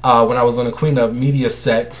when I was on the Queen of Media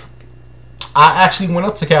set. I actually went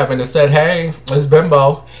up to Kevin and said, hey, it's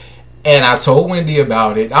Bimbo. And I told Wendy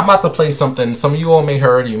about it. I'm about to play something. Some of you all may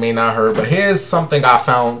heard, you may not heard. But here's something I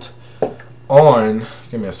found on.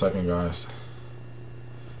 Give me a second, guys.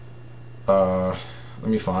 Let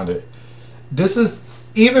me find it. This is,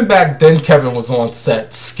 even back then, Kevin was on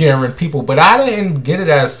set scaring people. But I didn't get it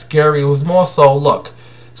as scary. It was more so, look,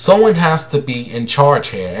 someone has to be in charge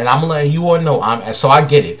here. And I'm letting you all know. So I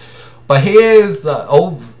get it. But here's the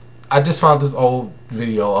old... I just found this old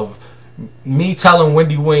video of me telling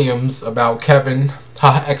Wendy Williams about Kevin,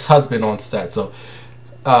 her ex-husband, on set. So,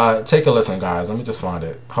 take a listen, guys. Let me just find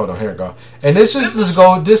it. Hold on, here we go. And this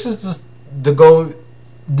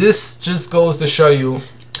just goes to show you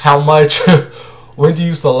how much Wendy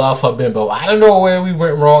used to love her Bimbo. I don't know where we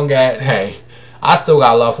went wrong at. Hey, I still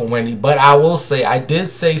got love for Wendy, but I will say I did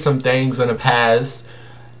say some things in the past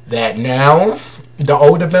that now, the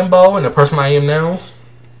older Bimbo and the person I am now,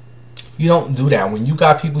 you don't do that. When you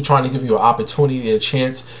got people trying to give you an opportunity, a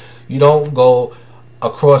chance, you don't go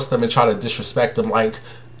across them and try to disrespect them like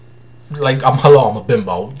I'm a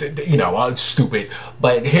Bimbo. You know, I'm stupid.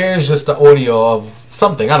 But here's just the audio of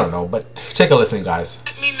something. I don't know. But take a listen, guys.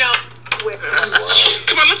 Let me know where you are.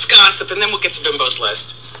 Come on, let's gossip, and then we'll get to Bimbo's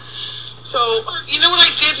list. So, you know what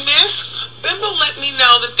I did miss? Bimbo let me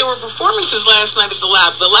know that there were performances last night at the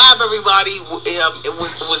lab. The lab, everybody,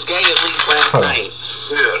 it was gay at least last night.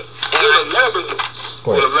 Yeah.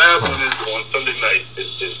 The lab is on Sunday night.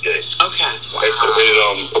 It's gay. Okay. It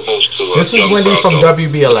promotes to This is Wendy from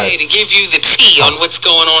WBLS. To give you the tea on what's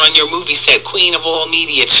going on your movie set, Queen of all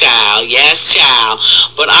media, child. Yes, child.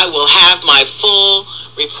 But I will have my full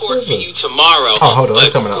report for you tomorrow. Oh, hold on, but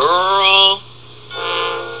it's coming up. Girl,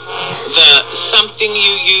 the something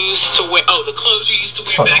you used to wear, the clothes you used to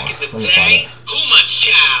wear back in the day. Who much,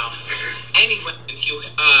 child? Anyway, Hugh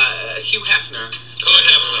Hefner. Hood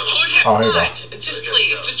Hefner. Just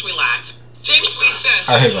please, just relax. James, what he says.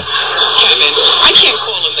 Kevin, I can't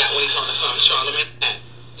call him that when he's on the phone, Charlamagne.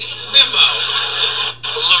 Bimbo.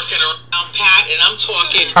 Lurking around, Pat, and I'm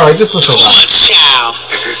talking. Alright, just listen. Too much, child.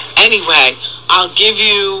 Anyway, I'll give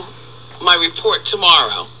you my report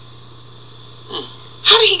tomorrow.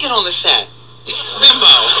 How did he get on the set?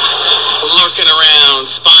 Bimbo. Lurking around,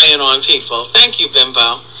 spying on people. Thank you,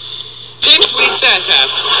 Bimbo. James, what he says,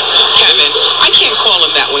 Kevin, I can't call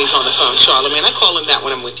him that when he's on the phone, Charlamagne. I call him that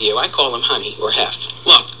when I'm with you. I call him honey or Hef.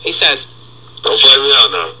 Look, he says, don't play me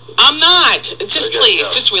out now. I'm not. Just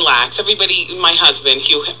please, just relax. Everybody, my husband,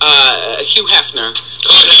 Hugh Hefner.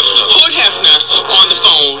 Hood Hefner on the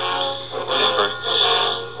phone. Whatever.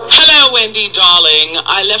 Hello, Wendy, darling.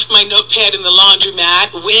 I left my notepad in the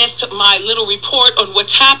laundromat with my little report on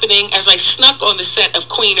what's happening as I snuck on the set of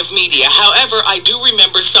Queen of Media. However, I do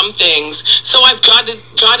remember some things, so I've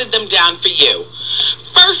jotted them down for you.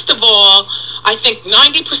 First of all, I think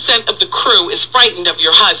 90% of the crew is frightened of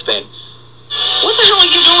your husband. What the hell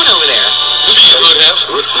are you doing over there?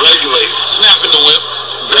 Regulate. Snapping the whip.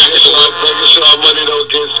 Making sure our money don't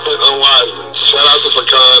get spent unwisely. Shout out to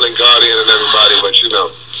Pecan and Guardian and everybody, but you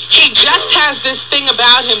know. He just has this thing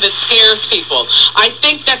about him that scares people. I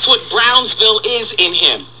think that's what Brownsville is in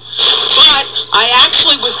him. But I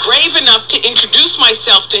actually was brave enough to introduce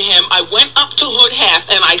myself to him. I went up to Hood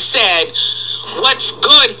Hef and I said, "What's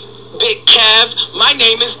good, Big Kev? My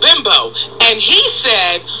name is Bimbo." And he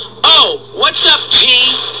said, "Oh, what's up, G?"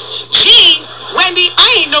 G? Wendy, I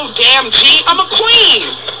ain't no damn G. I'm a queen.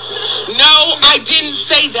 No, I didn't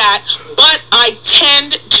say that, but I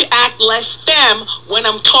tend to act less femme when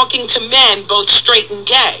I'm talking to men, both straight and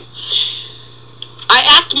gay. I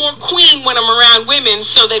act more queen when I'm around women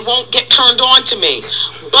so they won't get turned on to me.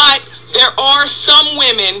 But there are some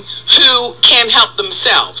women who can't help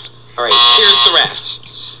themselves. All right, here's the rest.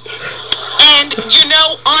 And, you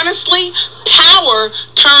know, honestly, power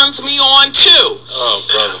turns me on too. Oh,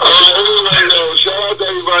 brother. Everybody knows. Shout out to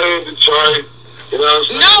everybody in Detroit. You know what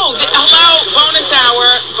I'm saying? No, hello, bonus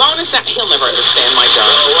hour. He'll never understand my job.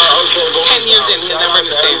 Oh, well, okay, 10 years in, he'll never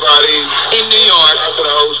understand. Everybody in New York. Shout out to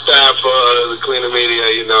the whole staff of the Cleaner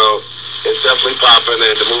Media, you know. It's definitely popping,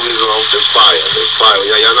 and the movies are on fire. It's fire.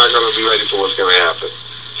 Yeah, y'all not going to be ready for what's going to happen.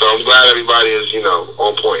 So I'm glad everybody is, you know,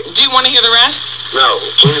 on point. Do you want to hear the rest? No,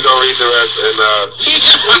 please don't read the rest. And he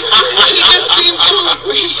just seemed to.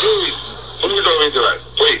 Please don't read the rest,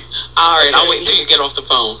 please. All right, I'll wait until you get off the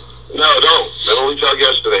phone. No, don't. That's what we talked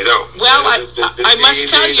yesterday. Don't. Well, I must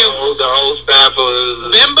tell you, the whole staff of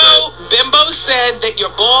Bimbo said that your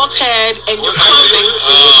bald head and your clothing.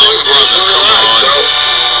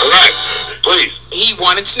 All right, please. He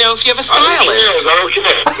wanted to know if you have a stylist. I don't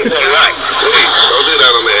care. Right, please. Don't do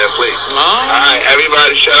that on the air, please. All right,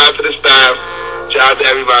 everybody, shout out to the staff. Shout out to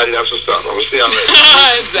everybody. That's what's up. I'm going to see y'all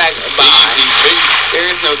later. Exactly. Bye. There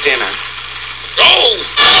is no dinner. Go!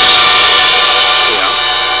 Yeah.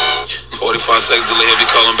 45-second delay. He'll be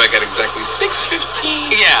calling back at exactly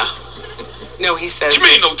 6:15. Yeah. No, he says. What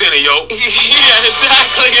you mean no dinner, yo? Yeah,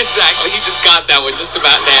 exactly. He just got that one just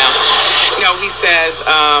about now. No, he says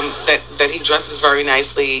that he dresses very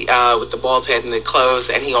nicely with the bald head and the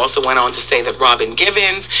clothes, and he also went on to say that Robin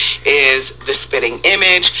Givens is the spitting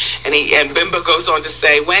image, and Bimbo goes on to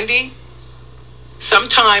say, Wendy,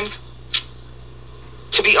 sometimes,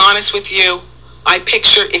 to be honest with you, I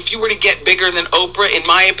picture if you were to get bigger than Oprah, in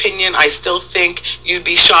my opinion, I still think you'd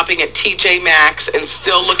be shopping at TJ Maxx and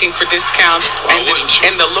still looking for discounts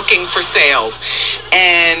and the looking for sales.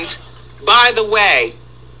 And by the way,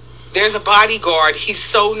 there's a bodyguard. He's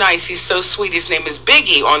so nice. He's so sweet. His name is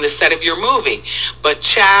Biggie on the set of your movie. But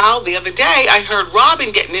child, the other day I heard Robin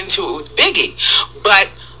getting into it with Biggie. But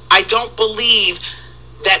I don't believe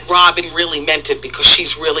that Robin really meant it because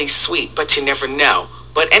she's really sweet, but you never know.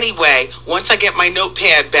 But anyway, once I get my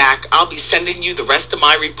notepad back, I'll be sending you the rest of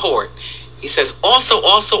my report. He says, also,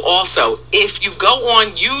 if you go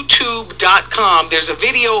on YouTube.com, there's a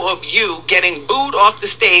video of you getting booed off the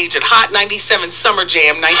stage at Hot 97 Summer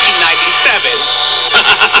Jam 1997.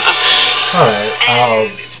 All right.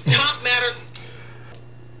 And it's top matter.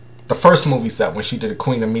 The first movie set when she did a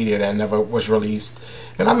Queen of Media that never was released.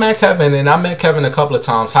 And I met Kevin a couple of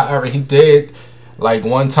times. However, he did like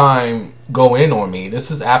one time go in on me.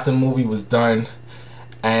 This is after the movie was done,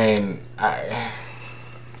 and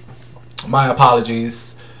my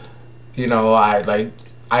apologies. You know, I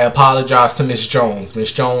apologize to Miss Jones.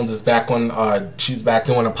 Miss Jones is back on. She's back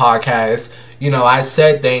doing a podcast. You know, I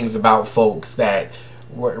said things about folks that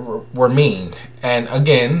were mean, and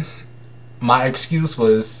again, my excuse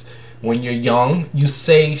was, when you're young, you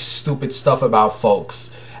say stupid stuff about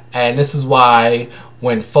folks. And this is why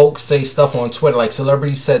when folks say stuff on Twitter, like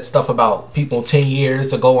celebrities said stuff about people 10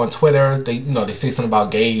 years ago on Twitter, they say something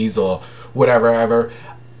about gays or whatever, ever,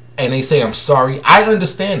 and they say, I'm sorry. I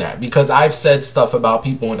understand that, because I've said stuff about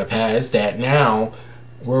people in the past that now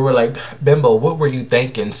we're like, Bimbo, what were you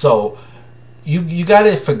thinking? So you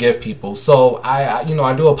gotta forgive people. So I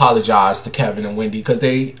do apologize to Kevin and Wendy, because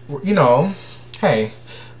they, hey,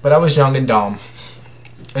 but I was young and dumb.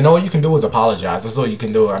 And all you can do is apologize. That's all you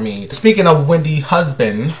can do. I mean, speaking of Wendy's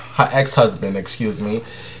husband, her ex-husband, excuse me,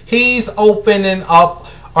 he's opening up.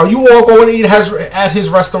 Are you all going to eat at his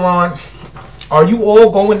restaurant? Are you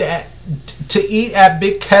all going to eat at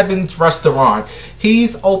Big Kevin's restaurant?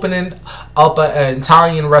 He's opening up an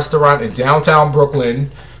Italian restaurant in downtown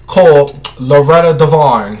Brooklyn called Loretta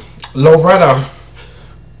Devon. Loretta.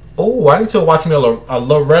 Oh, I need to watch me a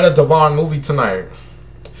Loretta Devon movie tonight.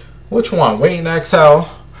 Which one? Waiting to Exhale.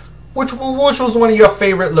 Which was one of your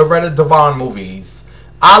favorite Loretta Devon movies?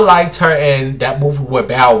 I liked her in that movie with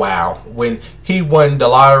Bow Wow when he won the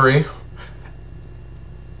lottery.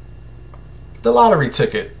 The lottery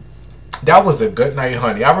ticket. That was a good night,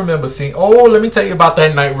 honey. I remember seeing... Oh, let me tell you about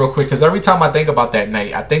that night real quick, because every time I think about that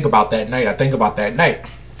night, I think about that night.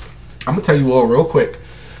 I'm going to tell you all real quick.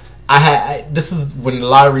 This is when the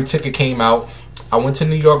lottery ticket came out. I went to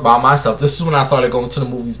New York by myself. This is when I started going to the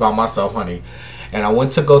movies by myself, honey. And I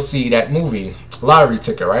went to go see that movie, Lottery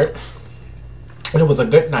Ticket, right? And it was a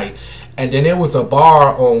good night. And then there was a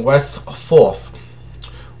bar on West 4th.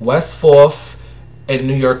 West 4th in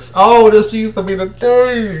New York. Oh, this used to be the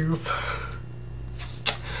days.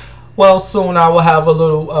 Well, soon I will have a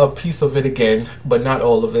little piece of it again, but not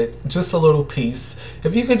all of it. Just a little piece.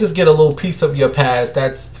 If you could just get a little piece of your past,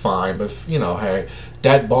 that's fine. But, hey,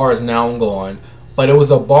 that bar is now gone. But it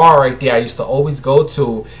was a bar right there I used to always go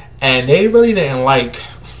to, and they really didn't like,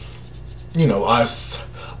 us.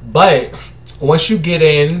 But once you get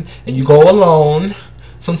in and you go alone,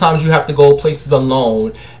 sometimes you have to go places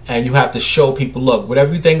alone, and you have to show people, look,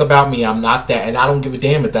 whatever you think about me, I'm not that, and I don't give a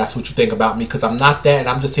damn if that's what you think about me, because I'm not that, and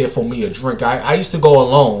I'm just here for me a drink. I used to go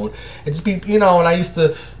alone and just be, and I used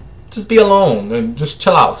to just be alone and just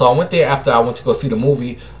chill out. So I went there after I went to go see the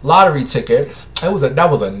movie Lottery Ticket. That was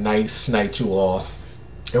a nice night, you all.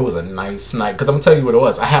 It was a nice night, because I'm gonna tell you what it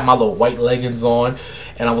was. I had my little white leggings on,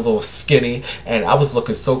 and I was all skinny, and I was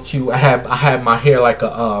looking so cute. I had my hair like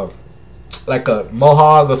a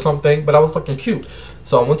mohawk or something, but I was looking cute.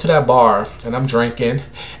 So I went to that bar, and I'm drinking,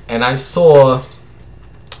 and I saw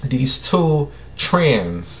these two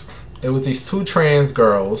trans. It was these two trans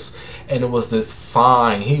girls, and it was this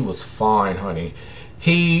fine. He was fine, honey.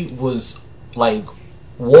 He was like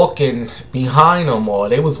walking behind them, or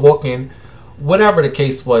they was walking, whatever the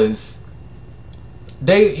case was.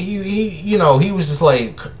 He was just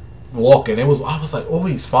like walking. I was like, oh,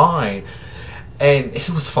 he's fine, and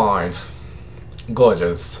he was fine,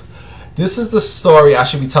 gorgeous. This is the story I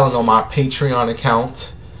should be telling on my Patreon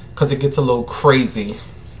account, because it gets a little crazy.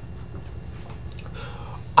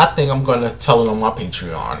 I think I'm going to tell it on my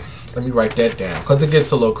Patreon. Let me write that down, because it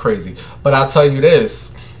gets a little crazy. But I'll tell you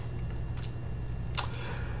this.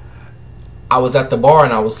 I was at the bar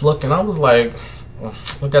and I was looking. I was like,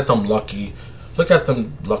 look at them lucky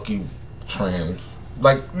trans.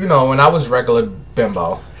 Like, and I was regular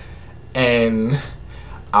bimbo. And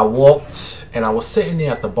I walked and I was sitting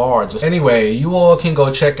there at the bar. Anyway, you all can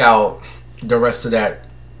go check out the rest of that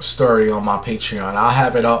story on my Patreon. I'll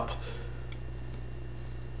have it up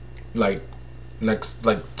like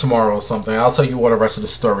tomorrow or something. I'll tell you all the rest of the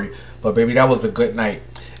story. But baby, that was a good night.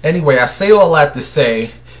 Anyway, I say all that to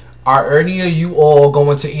say, are any of you all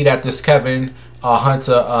going to eat at this Kevin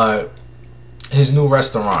Hunter his new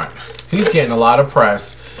restaurant? He's getting a lot of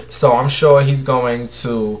press, so I'm sure he's going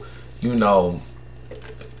to,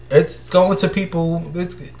 it's going to people.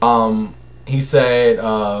 He said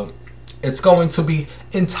it's going to be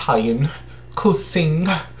Italian cuisine.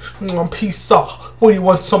 Pizza. What do you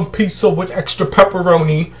want? Some pizza with extra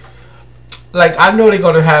pepperoni? Like, I know they're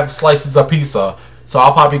gonna have slices of pizza. So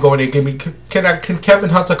I'll probably go in there and give me. Can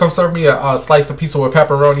Kevin Hunter come serve me a slice of pizza with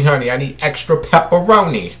pepperoni, honey? I need extra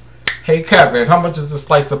pepperoni. Hey Kevin, how much is a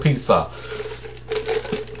slice of pizza?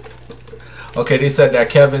 Okay, they said that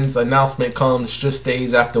Kevin's announcement comes just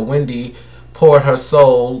days after Wendy poured her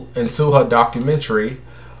soul into her documentary,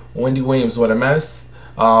 Wendy Williams, What a Mess.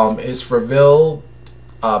 It's revealed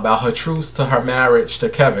about her truth to her marriage to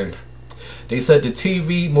Kevin. They said the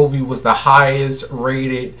TV movie was the highest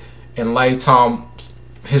rated in Lifetime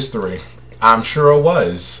history. I'm sure it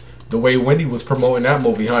was. The way Wendy was promoting that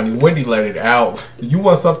movie, honey. Wendy let it out. You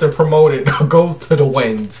want something promoted, goes to the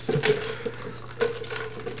winds.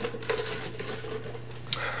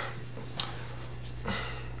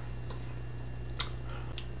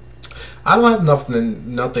 I don't have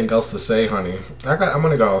nothing else to say, honey. I'm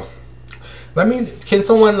gonna go. Can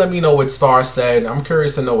someone let me know what Star said? I'm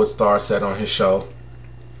curious to know what Star said on his show.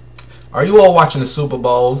 Are you all watching the Super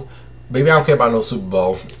Bowl? Baby, I don't care about no Super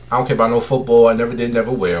Bowl. I don't care about no football. I never did,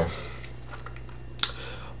 never will.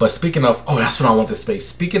 But speaking of, that's what I want to say.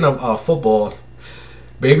 Speaking of football,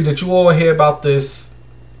 baby, did you all hear about this?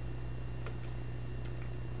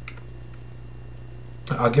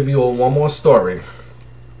 I'll give you all one more story.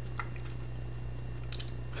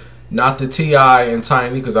 Not the T.I. and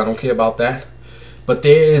Tiny, because I don't care about that. But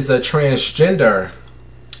there is a transgender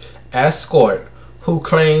escort who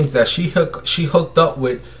claims that she hooked up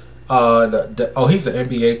with he's an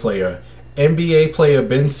NBA player. NBA player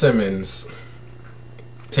Ben Simmons.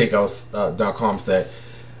 Takeouts.com said.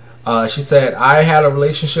 She said, I had a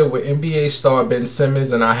relationship with NBA star Ben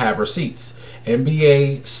Simmons and I have receipts.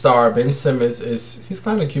 NBA star Ben Simmons he's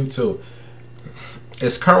kind of cute too.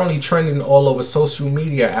 Is currently trending all over social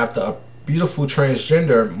media after a beautiful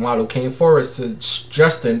transgender model came forward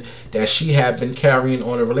suggesting that she had been carrying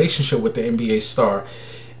on a relationship with the NBA star.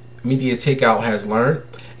 Media Takeout has learned.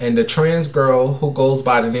 And the trans girl, who goes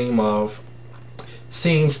by the name of,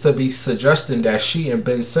 seems to be suggesting that she and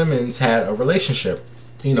Ben Simmons had a relationship.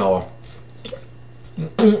 You know.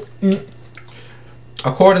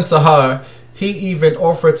 According to her, he even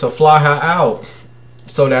offered to fly her out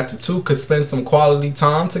so that the two could spend some quality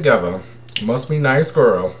time together. Must be nice,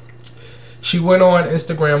 girl. She went on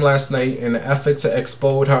Instagram last night in an effort to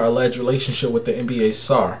expose her alleged relationship with the NBA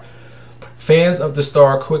star. Fans of the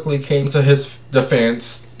star quickly came to his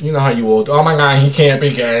defense. You know how you all do. Oh my God, he can't be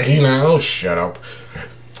gay. Oh, shut up.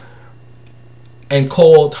 And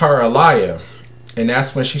called her a liar. And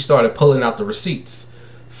that's when she started pulling out the receipts.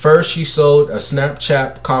 First, she showed a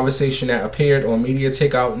Snapchat conversation that appeared on Media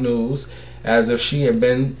Takeout News as if she and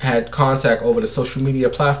Ben had contact over the social media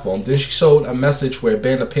platform. Then she showed a message where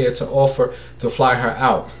Ben appeared to offer to fly her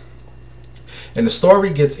out. And the story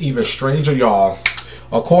gets even stranger, y'all.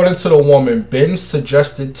 According to the woman, Ben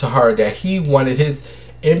suggested to her that he wanted his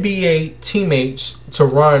NBA teammates to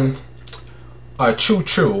run a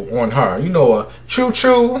choo-choo on her. You know, a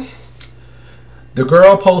choo-choo. The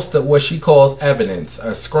girl posted what she calls evidence,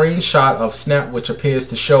 a screenshot of Snap which appears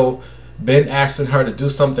to show Ben asking her to do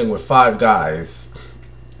something with 5 guys.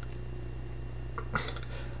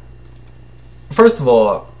 First of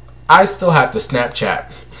all, I still have the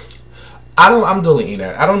Snapchat. I'm deleting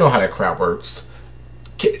that. I don't know how that crap works.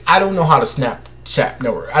 I don't know how to Snapchat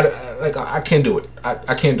network. I can't do it.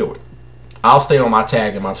 I can't do it. I'll stay on my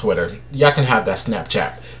tag and my Twitter. Y'all can have that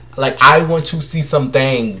Snapchat. Like, I want to see some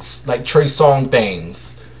things, like Trey Songz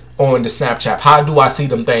things on the Snapchat. How do I see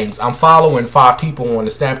them things? I'm following 5 people on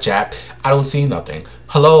the Snapchat. I don't see nothing.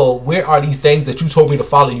 Hello, where are these things that you told me to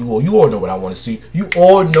follow you? Or you all know what I want to see. You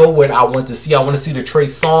all know what I want to see. I want to see the Trey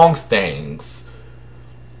Songz things.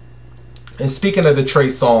 And speaking of the Trey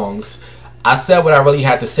Songz, I said what I really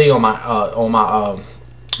had to say on my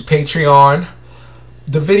Patreon.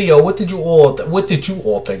 The video. What did you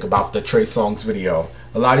all think about the Trey Songz video?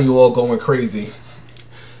 A lot of you all going crazy.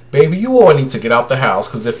 Baby, you all need to get out the house,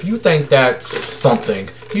 because if you think that's something,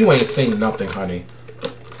 you ain't seen nothing, honey.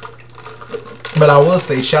 But I will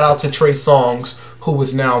say, shout out to Trey Songz, who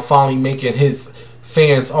is now finally making his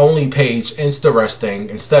fans only page interesting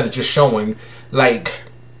instead of just showing, like,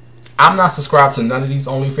 I'm not subscribed to none of these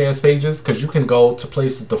OnlyFans pages because you can go to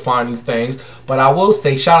places to find these things. But I will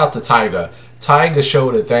say, shout out to Tyga. Tyga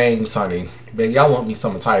showed the things, honey. Baby, y'all want me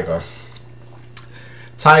some of Tyga.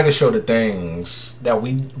 Tyga showed the things that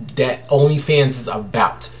OnlyFans is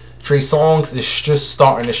about. Trey Songz is just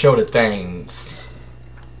starting to show the things.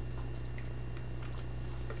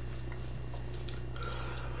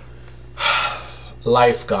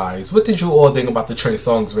 Life, guys. What did you all think about the Trey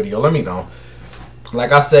Songz video? Let me know.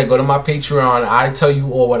 Like I said, go to my Patreon. I tell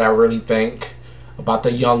you all what I really think about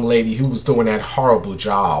the young lady who was doing that horrible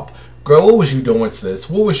job. Girl, what was you doing, sis?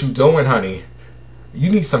 What was you doing, honey? You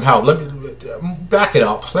need some help. Let me back it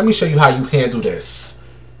up. Let me show you how you handle this.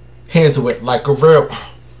 Handle it like a real.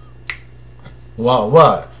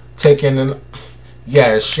 What? Taking an.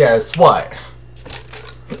 Yes. What?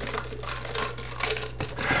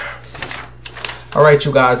 All right,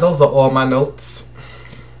 you guys. Those are all my notes.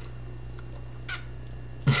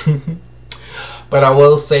 But I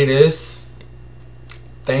will say this.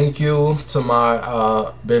 Thank you to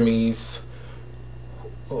my Bimmies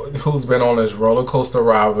who's been on this roller coaster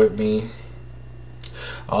ride with me,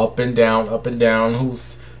 up and down,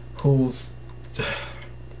 who's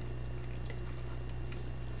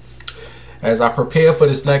as I prepare for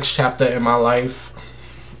this next chapter in my life.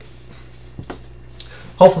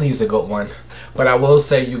 Hopefully it's a good one. But I will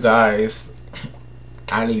say, you guys,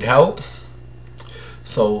 I need help.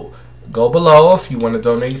 So go below if you want to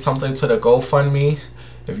donate something to the GoFundMe.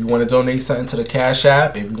 If you want to donate something to the Cash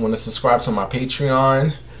App, if you want to subscribe to my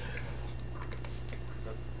Patreon,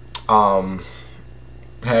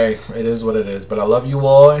 hey, it is what it is. But I love you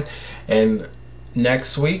all, and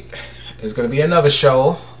next week is going to be another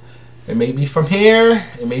show. It may be from here,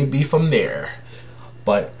 it may be from there,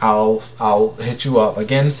 but I'll hit you up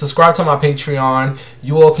again. Subscribe to my Patreon.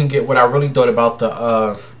 You all can get what I really thought about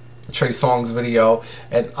the Trey Songz video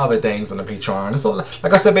and other things on the Patreon. So,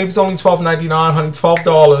 like I said, baby, it's only $12.99, honey,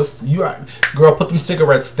 $12. You, girl, put them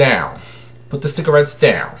cigarettes down. Put the cigarettes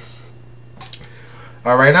down.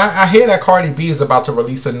 All right, I hear that Cardi B is about to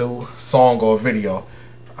release a new song or video.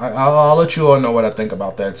 I'll let you all know what I think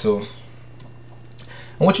about that too.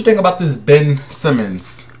 And what you think about this Ben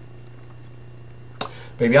Simmons?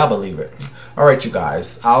 Baby, I believe it. All right, you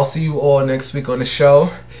guys. I'll see you all next week on the show.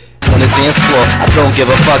 On the dance floor, I don't give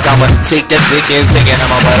a fuck. I'ma take that dick and take it.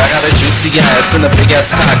 I got a juicy ass and a big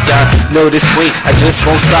ass cock. I know this weight, I just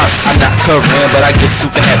won't stop. I'm not Korean, but I get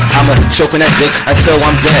super head. I'ma choking that dick until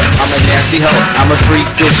I'm dead. I'm a nasty hoe, I'm a freak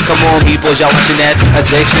bitch. Come on, people, y'all watching that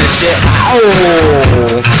addiction shit.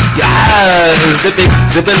 Oh, yes, dip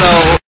it low.